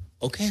it's,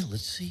 okay,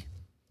 let's see.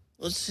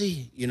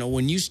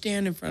 When you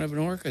stand in front of an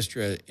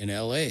orchestra in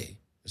L.A.,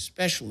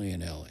 especially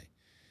in L.A.,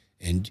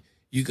 and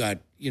you got,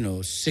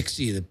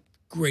 60 of the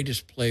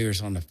greatest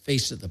players on the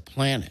face of the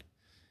planet,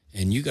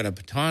 and you got a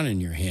baton in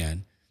your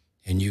hand,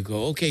 and you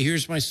go, okay,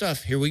 here's my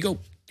stuff. Here we go.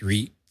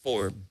 3,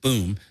 4,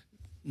 boom.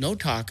 No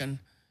talking.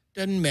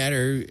 Doesn't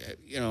matter,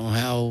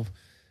 how...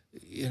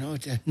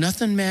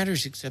 nothing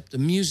matters except the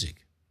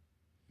music.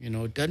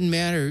 It doesn't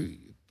matter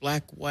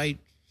black, white,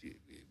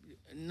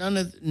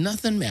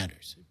 nothing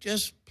matters.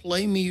 Just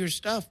play me your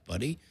stuff,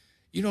 buddy.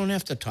 You don't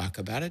have to talk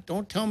about it.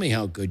 Don't tell me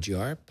how good you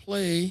are.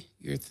 Play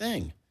your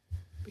thing.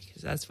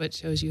 Because that's what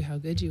shows you how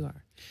good you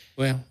are.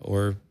 Well,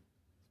 or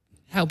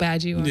how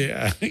bad you are.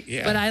 Yeah.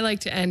 But I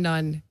like to end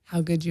on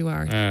how good you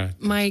are.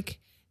 Mike,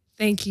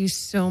 thank you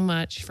so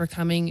much for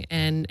coming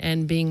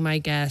and being my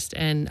guest.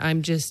 And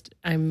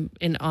I'm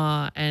in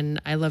awe,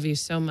 and I love you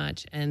so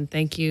much. And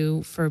thank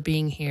you for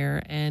being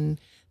here. And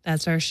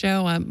that's our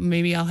show.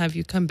 Maybe I'll have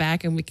you come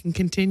back and we can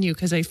continue,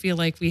 because I feel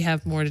like we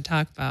have more to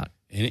talk about.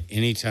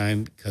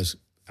 Anytime, because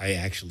I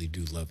actually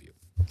do love you.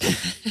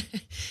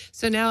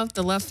 So now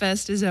the Love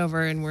Fest is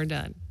over and we're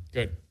done.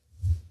 Good.